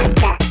pop like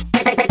that.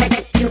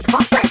 Make you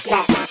pop like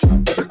that.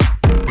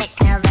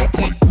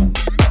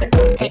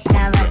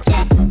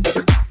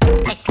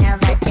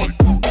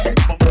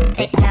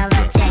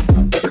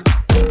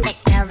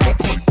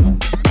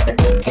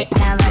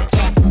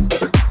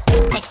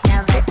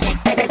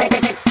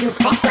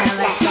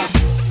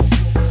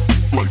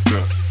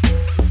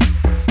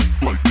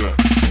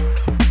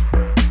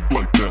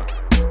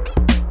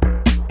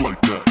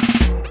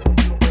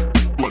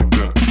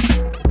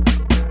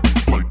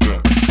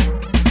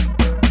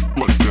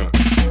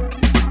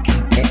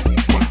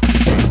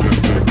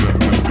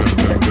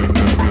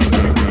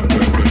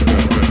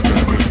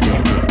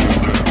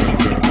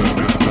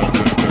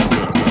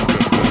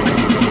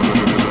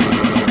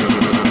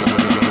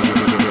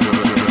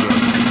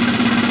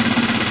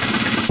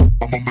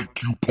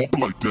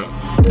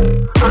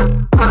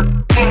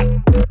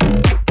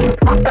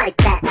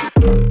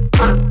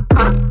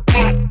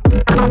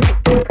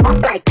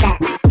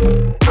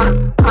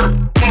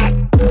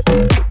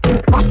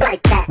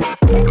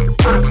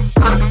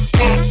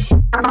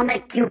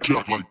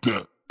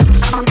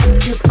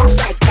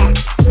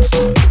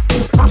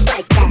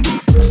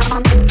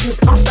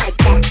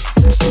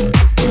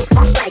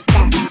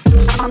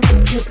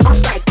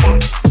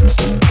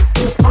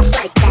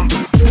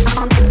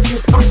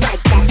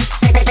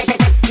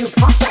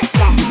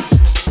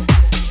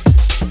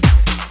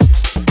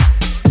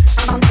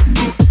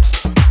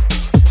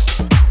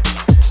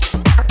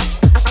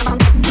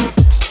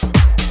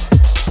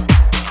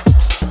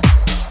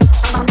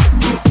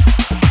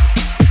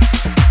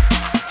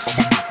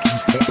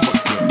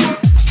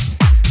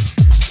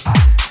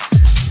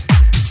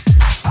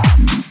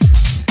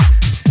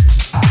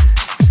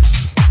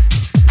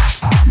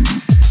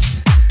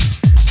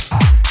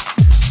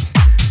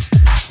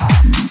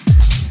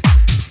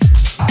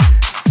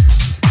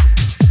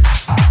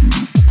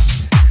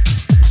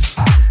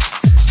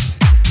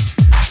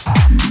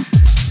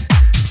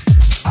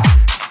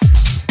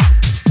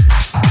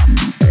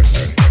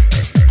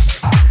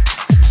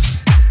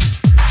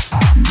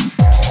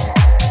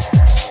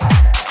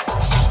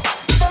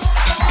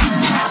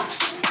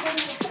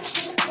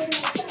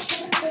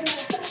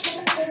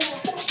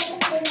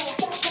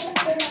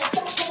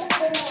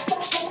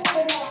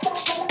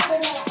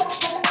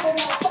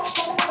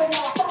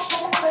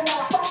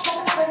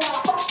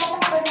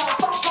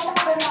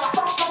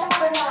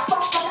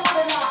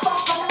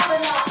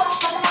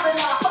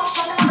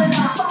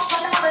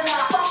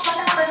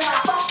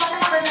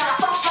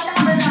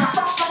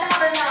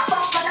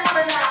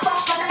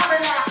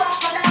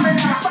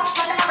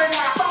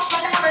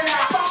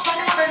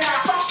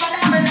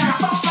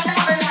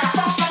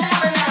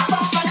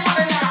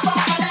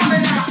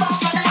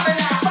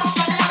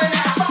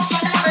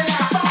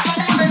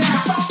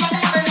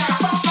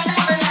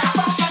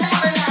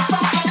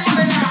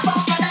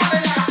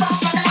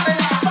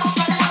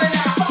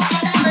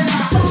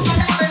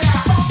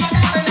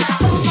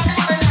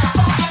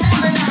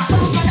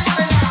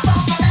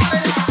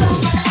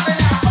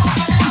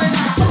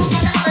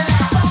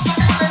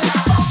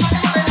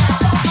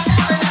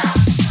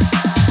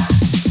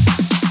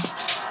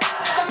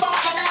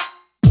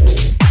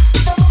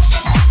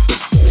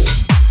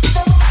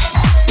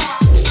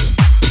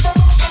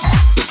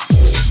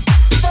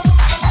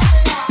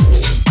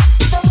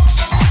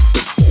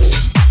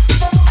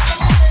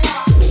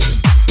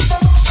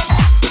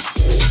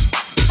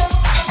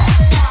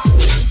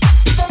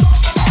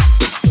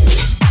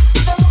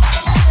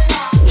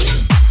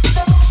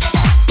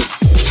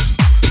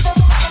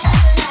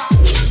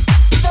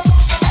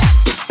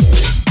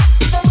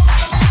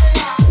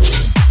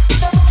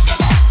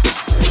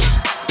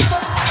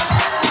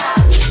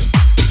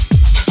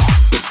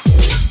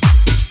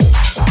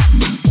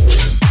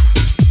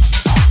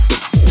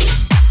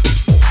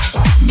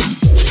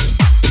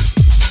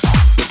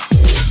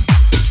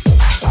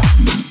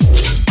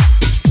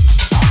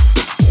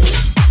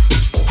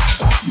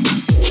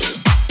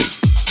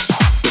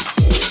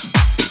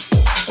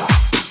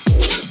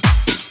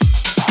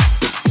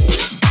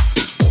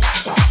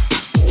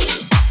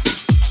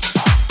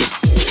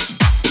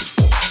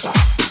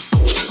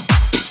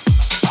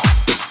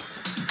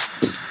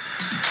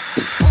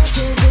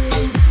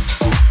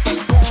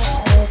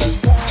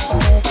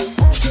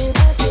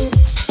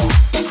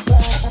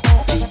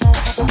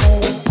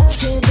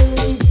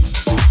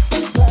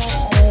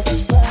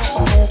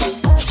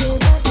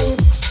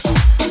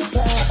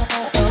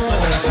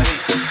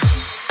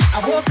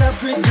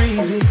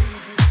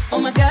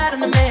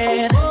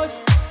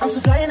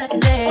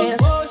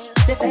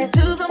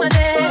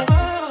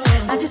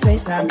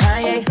 time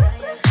Kanye.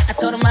 I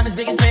told him I'm his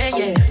biggest fan,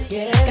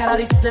 yeah. Got all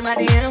these in my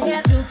DM.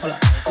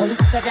 Hold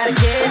up, I gotta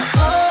get.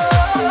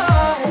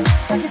 Oh,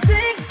 I can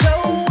sing so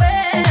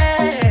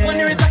well.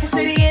 Wonder if I can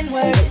say the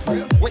N-word.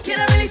 What can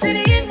I really say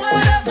the N-word?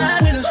 What up,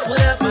 my winner?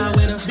 What up, my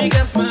winner? Big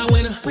ups, my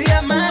winner. We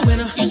are my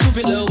winner. You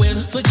stupid little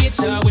winner. Forget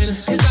y'all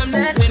winners. Cause I'm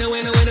that winner.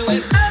 I'm that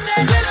winner.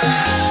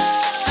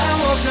 I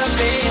woke up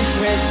in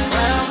Chris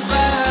Brown's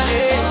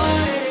body.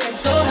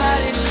 So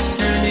hot it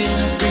turned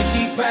into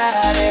Freaky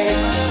Friday.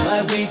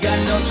 But we got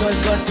no choice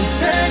but to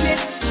turn it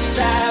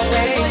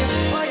sideways.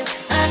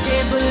 I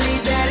can't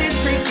believe that it's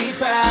Freaky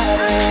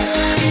Friday.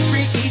 It's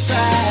Freaky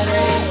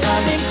Friday.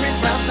 I'm in Chris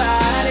Brown's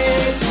body.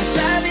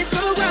 Life is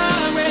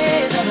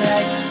Ferrari. I'm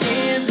like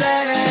skin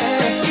black.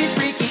 It's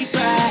Freaky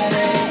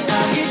Friday.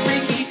 It's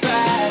Freaky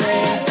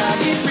Friday.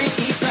 It's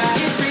Freaky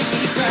Friday. It's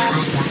Freaky Friday.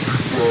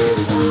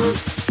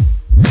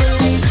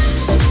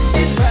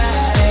 It's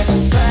Friday.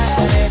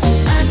 Friday.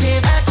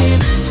 I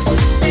can't.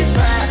 It's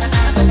Friday.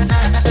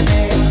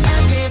 I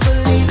can't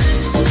believe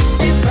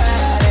it's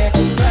Friday.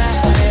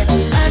 Friday.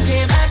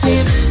 I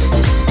can't.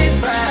 It's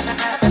Friday.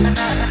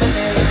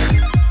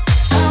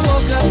 I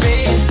woke up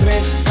in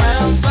Chris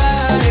Brown's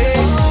body.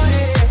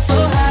 So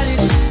hot it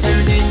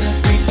turned into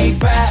Freaky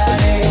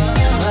Friday.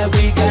 But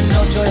we got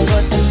no choice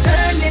but to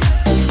turn it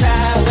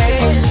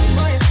sideways.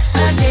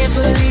 I can't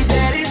believe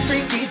that it's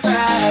Freaky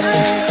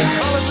Friday.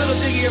 Always little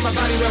diggy in my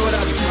body, wear what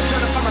up. I'm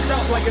trying to find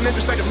myself like an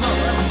introspective monk.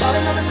 I'm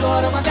balling on the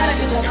court, oh my god, I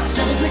can look.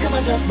 Snap a flick of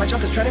my jump. My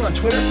junk is trending on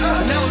Twitter.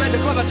 Now I'm at the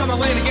club, I told my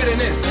way to getting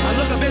in. I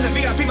look up in the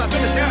VIP, my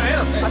goodness, there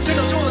I am. I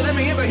signal to him, let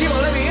me in, but he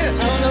won't let me in.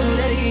 I don't know who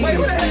that is. Wait,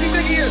 who the heck you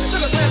think he is?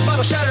 Took a glass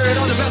bottle, shattered it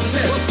on the bouncer's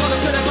head.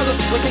 Welcome to that mother.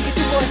 Well, thank you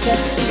to voice that.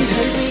 If you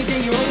heard me, then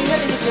you only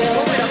heard yourself.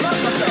 Oh wait, I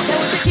lost myself. That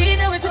was the key,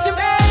 now it's such a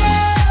man.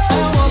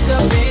 I woke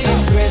up in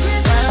Chris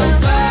Brown's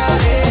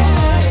body.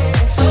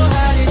 So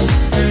hot it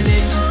turned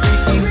into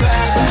Freaky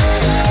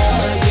Friday.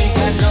 But we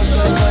got no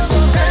choice but to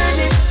turn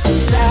it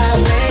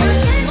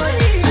sideways.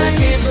 I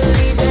can't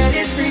believe that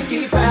it's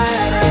Freaky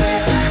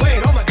Friday. Wait,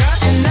 oh my god.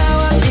 And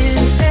now I'm in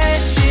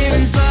Ed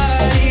Sheeran's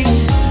body.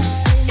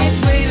 It's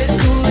way less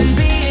cool than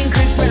being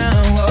Chris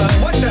Brown was.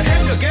 What the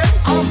heck again?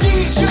 I'm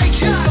DJ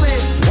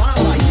Khaled. Why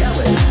am I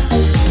yelling?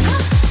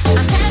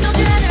 I'm Kendall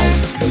Jenner.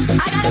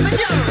 I got a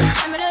vagina.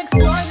 I'm gonna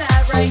explore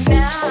that right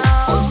now.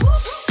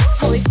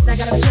 Holy, I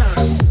got a vagina.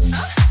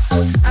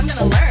 I'm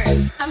gonna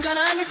learn. I'm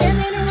gonna understand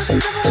the inner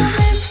workings of a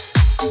woman.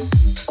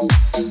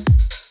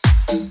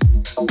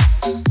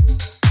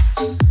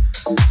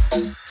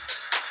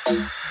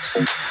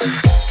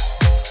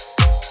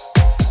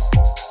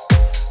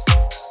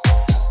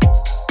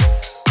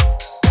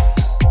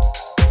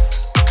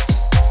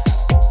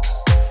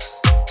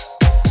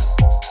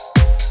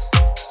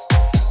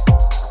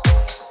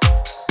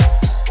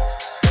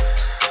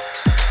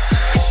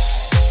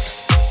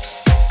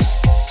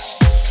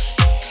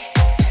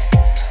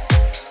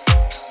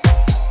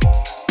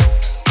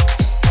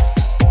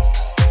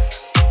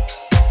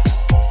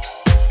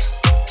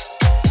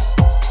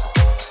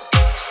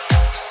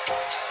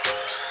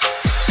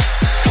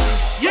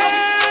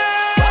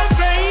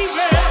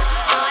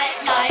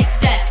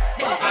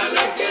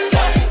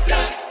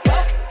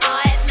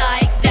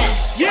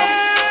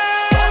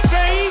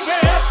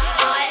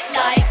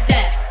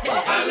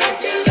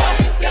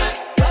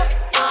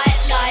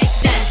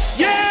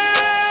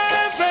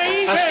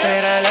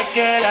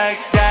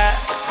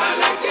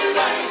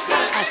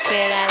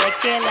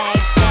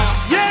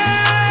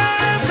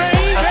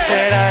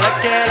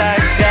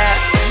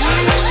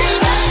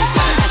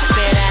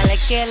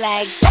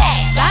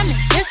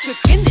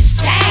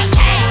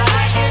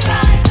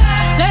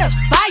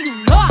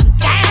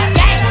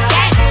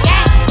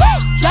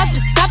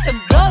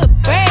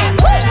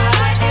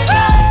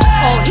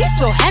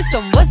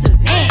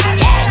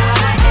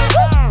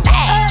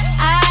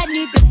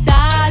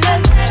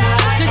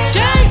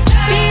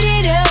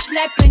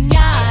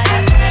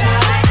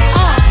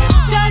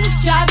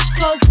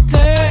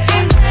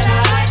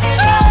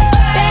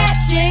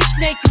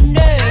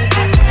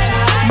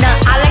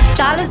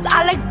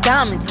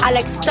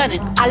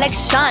 I like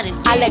shining,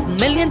 I like $1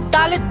 million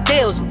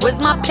deals. Where's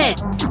my pen?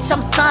 Bitch,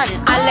 I'm signing.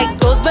 I like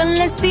those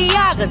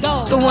Balenciagas,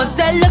 the ones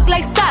that look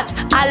like socks.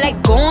 I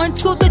like going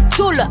to the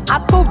jeweler. I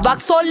put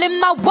rocks all in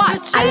my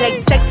watch. I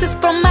like texts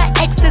from my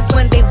exes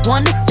when they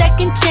want a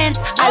second chance.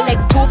 I like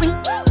proving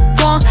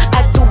wrong.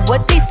 I do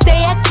what they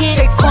say I can't.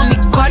 They call me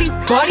Cardi,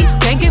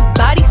 banging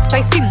body,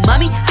 spicy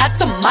mommy, hot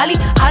tamale,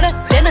 hotter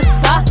than a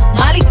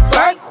Somali.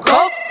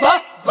 Virgo,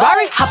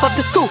 Ferrari, hop up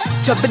the stoop,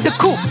 jump in the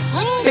coupe.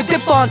 Big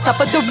dip on top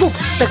of the roof,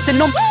 flexing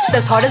on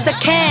as hard as I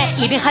can.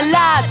 Eating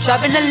halal,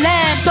 driving a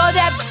lamb. So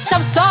that bitch,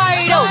 I'm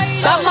sorry though.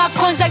 Got my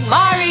coins like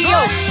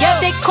Mario. Yeah,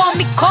 they call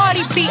me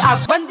Cardi B. I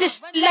run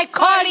this shit like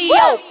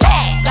cardio.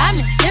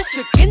 Diamond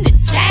District in the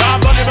chain.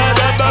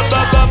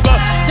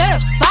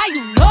 Certified,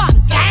 you know I'm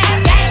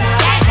gang.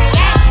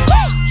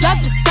 Drop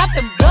the top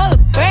and blow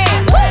the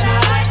brand.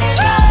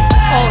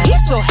 Oh, he's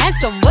so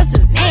handsome, what's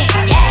his name?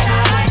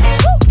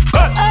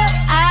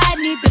 I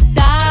need the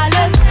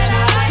dollars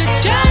to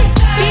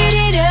beat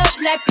it up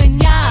like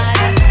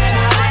pinata.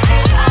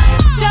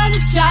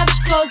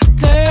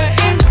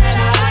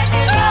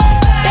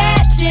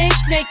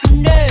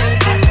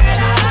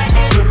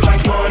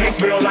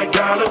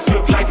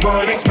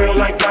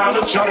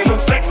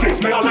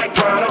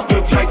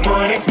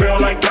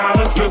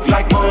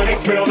 money,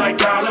 smell like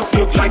dollars.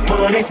 Look like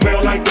money,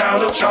 smell like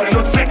dollars. Shawty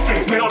look sexy,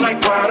 smell like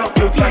Prada.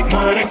 Look like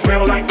money,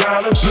 smell like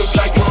dollars. Look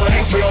like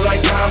money, smell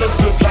like dollars.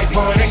 Look like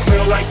money,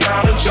 smell like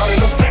dollars. Shawty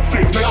look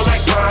sexy, smell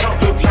like Prada.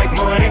 Look like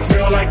money,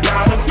 smell like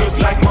dollars. Look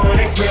like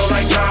money, smell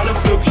like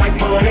dollars. Look like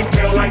money,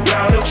 smell like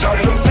dollars.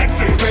 Shawty look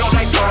sexy, smell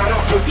like Prada.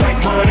 Look like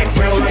money,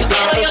 smell like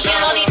dollars. Yo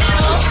quiero dinero.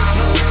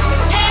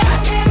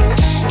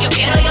 Yo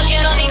quiero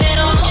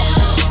dinero.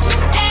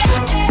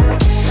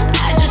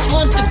 I just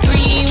want the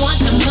green, want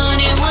the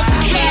money, want the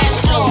cash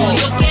flow.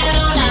 Yo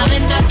quiero la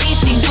venta así,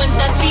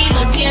 50 sí,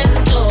 lo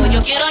siento. Yo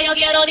quiero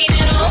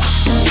dinero.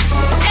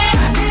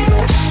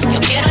 Yo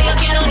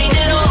quiero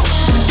dinero.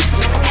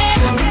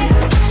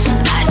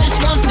 I just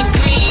want the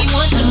green,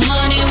 want the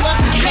money, want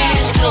the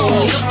cash flow.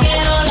 Yo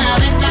quiero la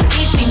venta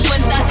así,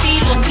 50 sí,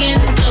 lo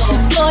siento.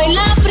 Soy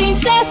la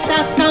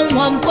princesa San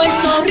Juan,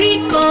 Puerto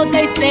Rico.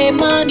 They say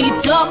money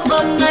talk,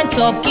 but my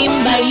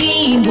talking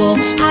bilingual.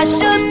 I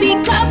should be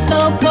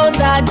careful, cause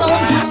I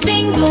don't do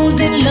singles.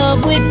 In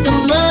love with the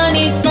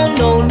money, so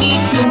no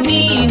need to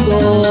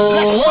mingle.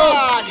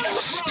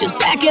 Just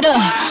back it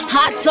up,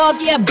 hot talk,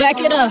 yeah, back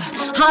it up.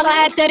 Holla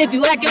at that if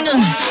you acting up.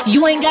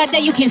 You ain't got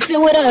that, you can't sit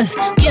with us,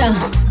 yeah.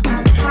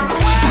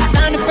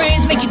 Design the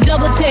frames, make you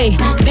double take.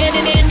 Ben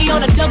and Andy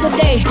on a double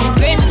day.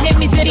 Grand just hit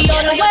me, city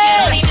on the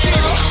way.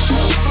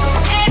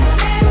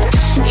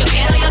 Yo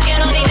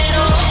quiero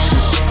dinero.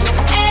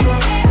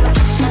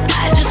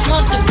 I just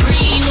want the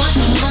green, want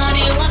the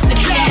money, want the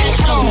cash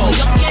flow.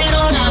 Yo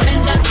quiero la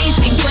venta así,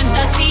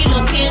 50 sí, lo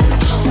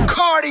siento.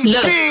 Cardi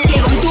Look, B. They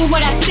gon' do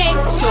what I say,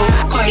 so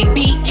Cardi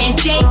B and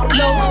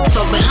J-Lo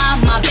talk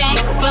behind my back,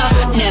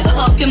 but never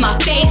up in my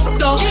face,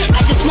 though.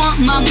 I just want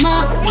my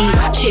money,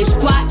 chips,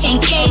 guac,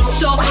 and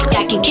queso.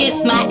 Y'all can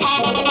kiss my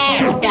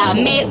ass,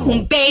 dame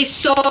un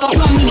beso.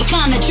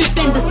 Dominicana,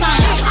 drippin'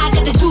 designer. I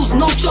got the juice,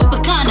 no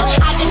Tropicana.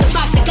 I got the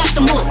box that got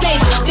the most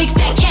flavor. Big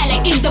fat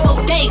Cadillac in the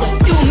bodega,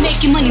 still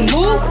making money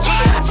move.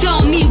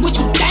 Tell me what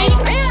you think.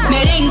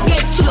 Merengue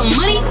to the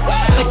money,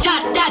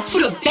 bachata to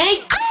the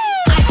bank.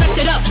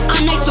 It up,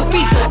 I'm nice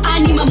sofrito. I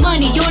need my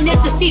money, yo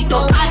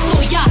necesito. I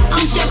told ya,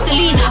 I'm Chef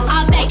Selena.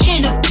 I back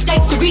hand up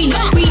like Serena.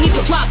 We need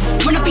to rock,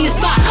 run up in your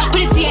spot.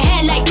 Put it to your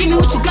head like, give me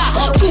what you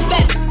got. Two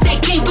bad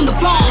that came from the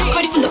Bronx,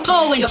 Cardi from the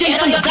Pole, and Jay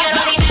from the Black.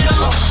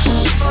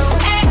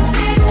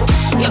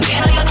 Yo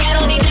quiero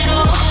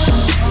dinero.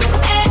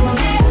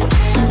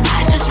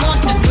 I just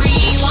want the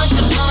green, want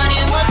the money,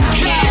 want the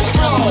cash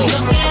flow. Yo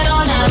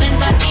quiero la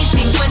venta así,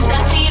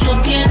 50 sí, lo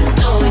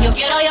siento. Yo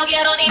quiero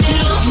dinero.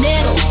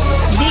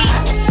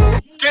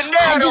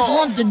 I just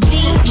want the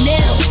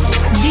dinero,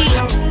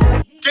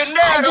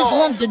 I just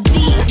want the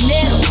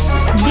dinero.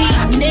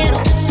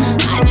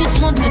 I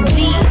just want the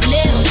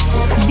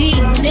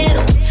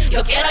dinero.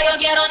 Yo quiero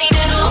dinero.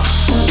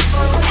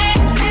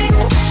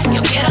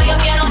 Yo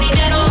quiero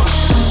dinero.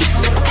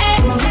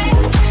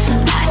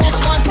 I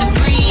just want the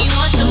green,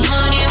 want the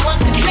money,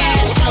 want the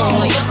cash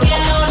flow. Yo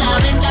quiero la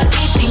venta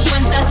así,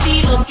 50 sí,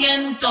 lo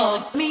siento.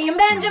 Me and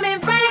Benjamin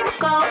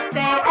Franco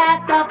stay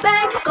at the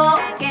Banco,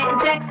 getting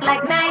checks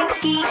like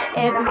Nike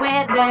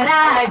everywhere that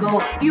I go.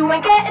 If you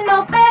ain't getting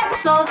no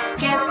pesos,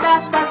 ¿qué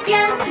estás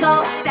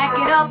haciendo? Stack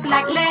it up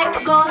like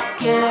Legos,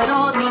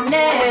 quiero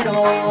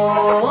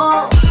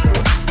dinero.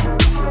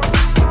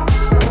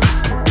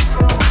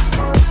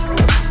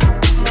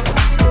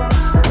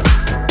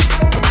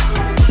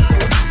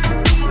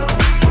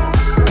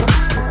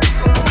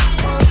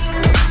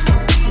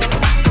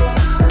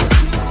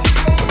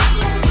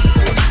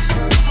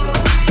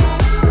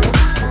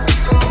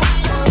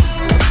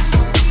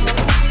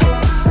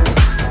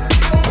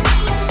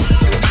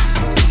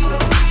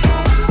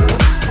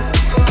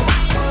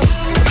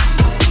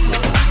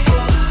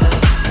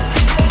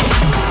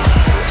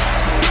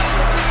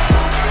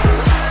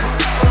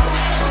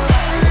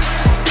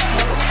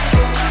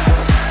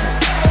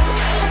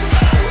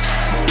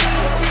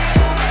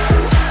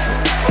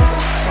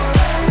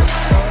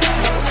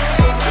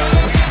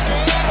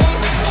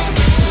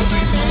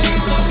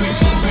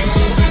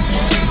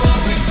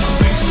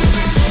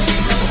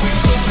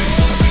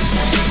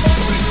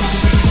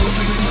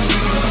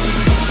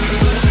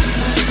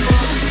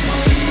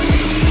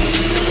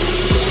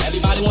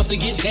 To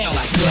get down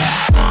like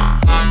that.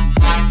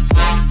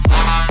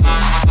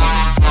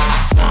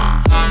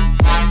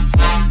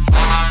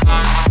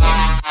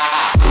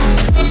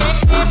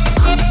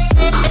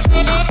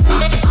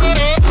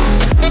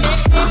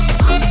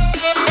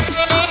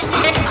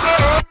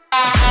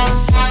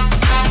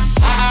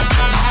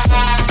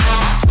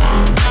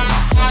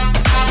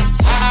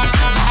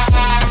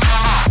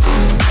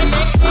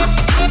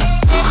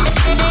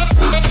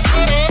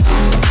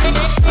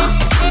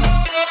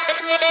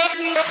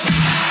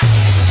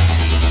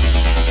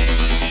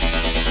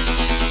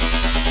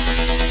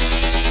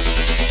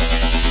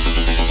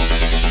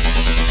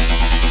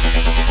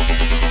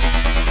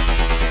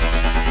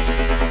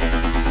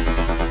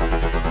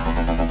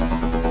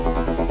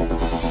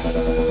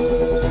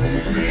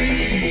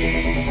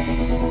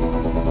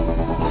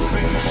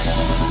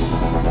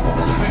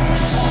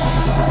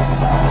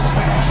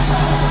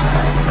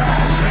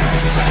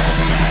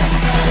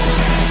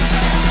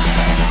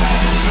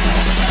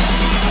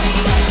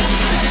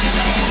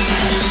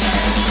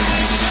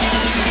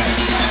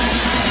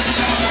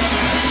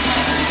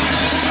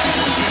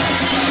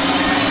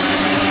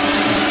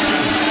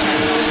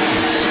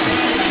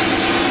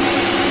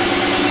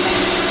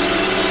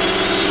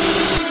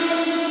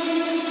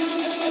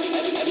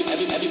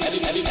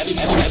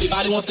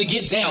 wants to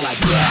get down like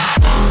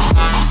that.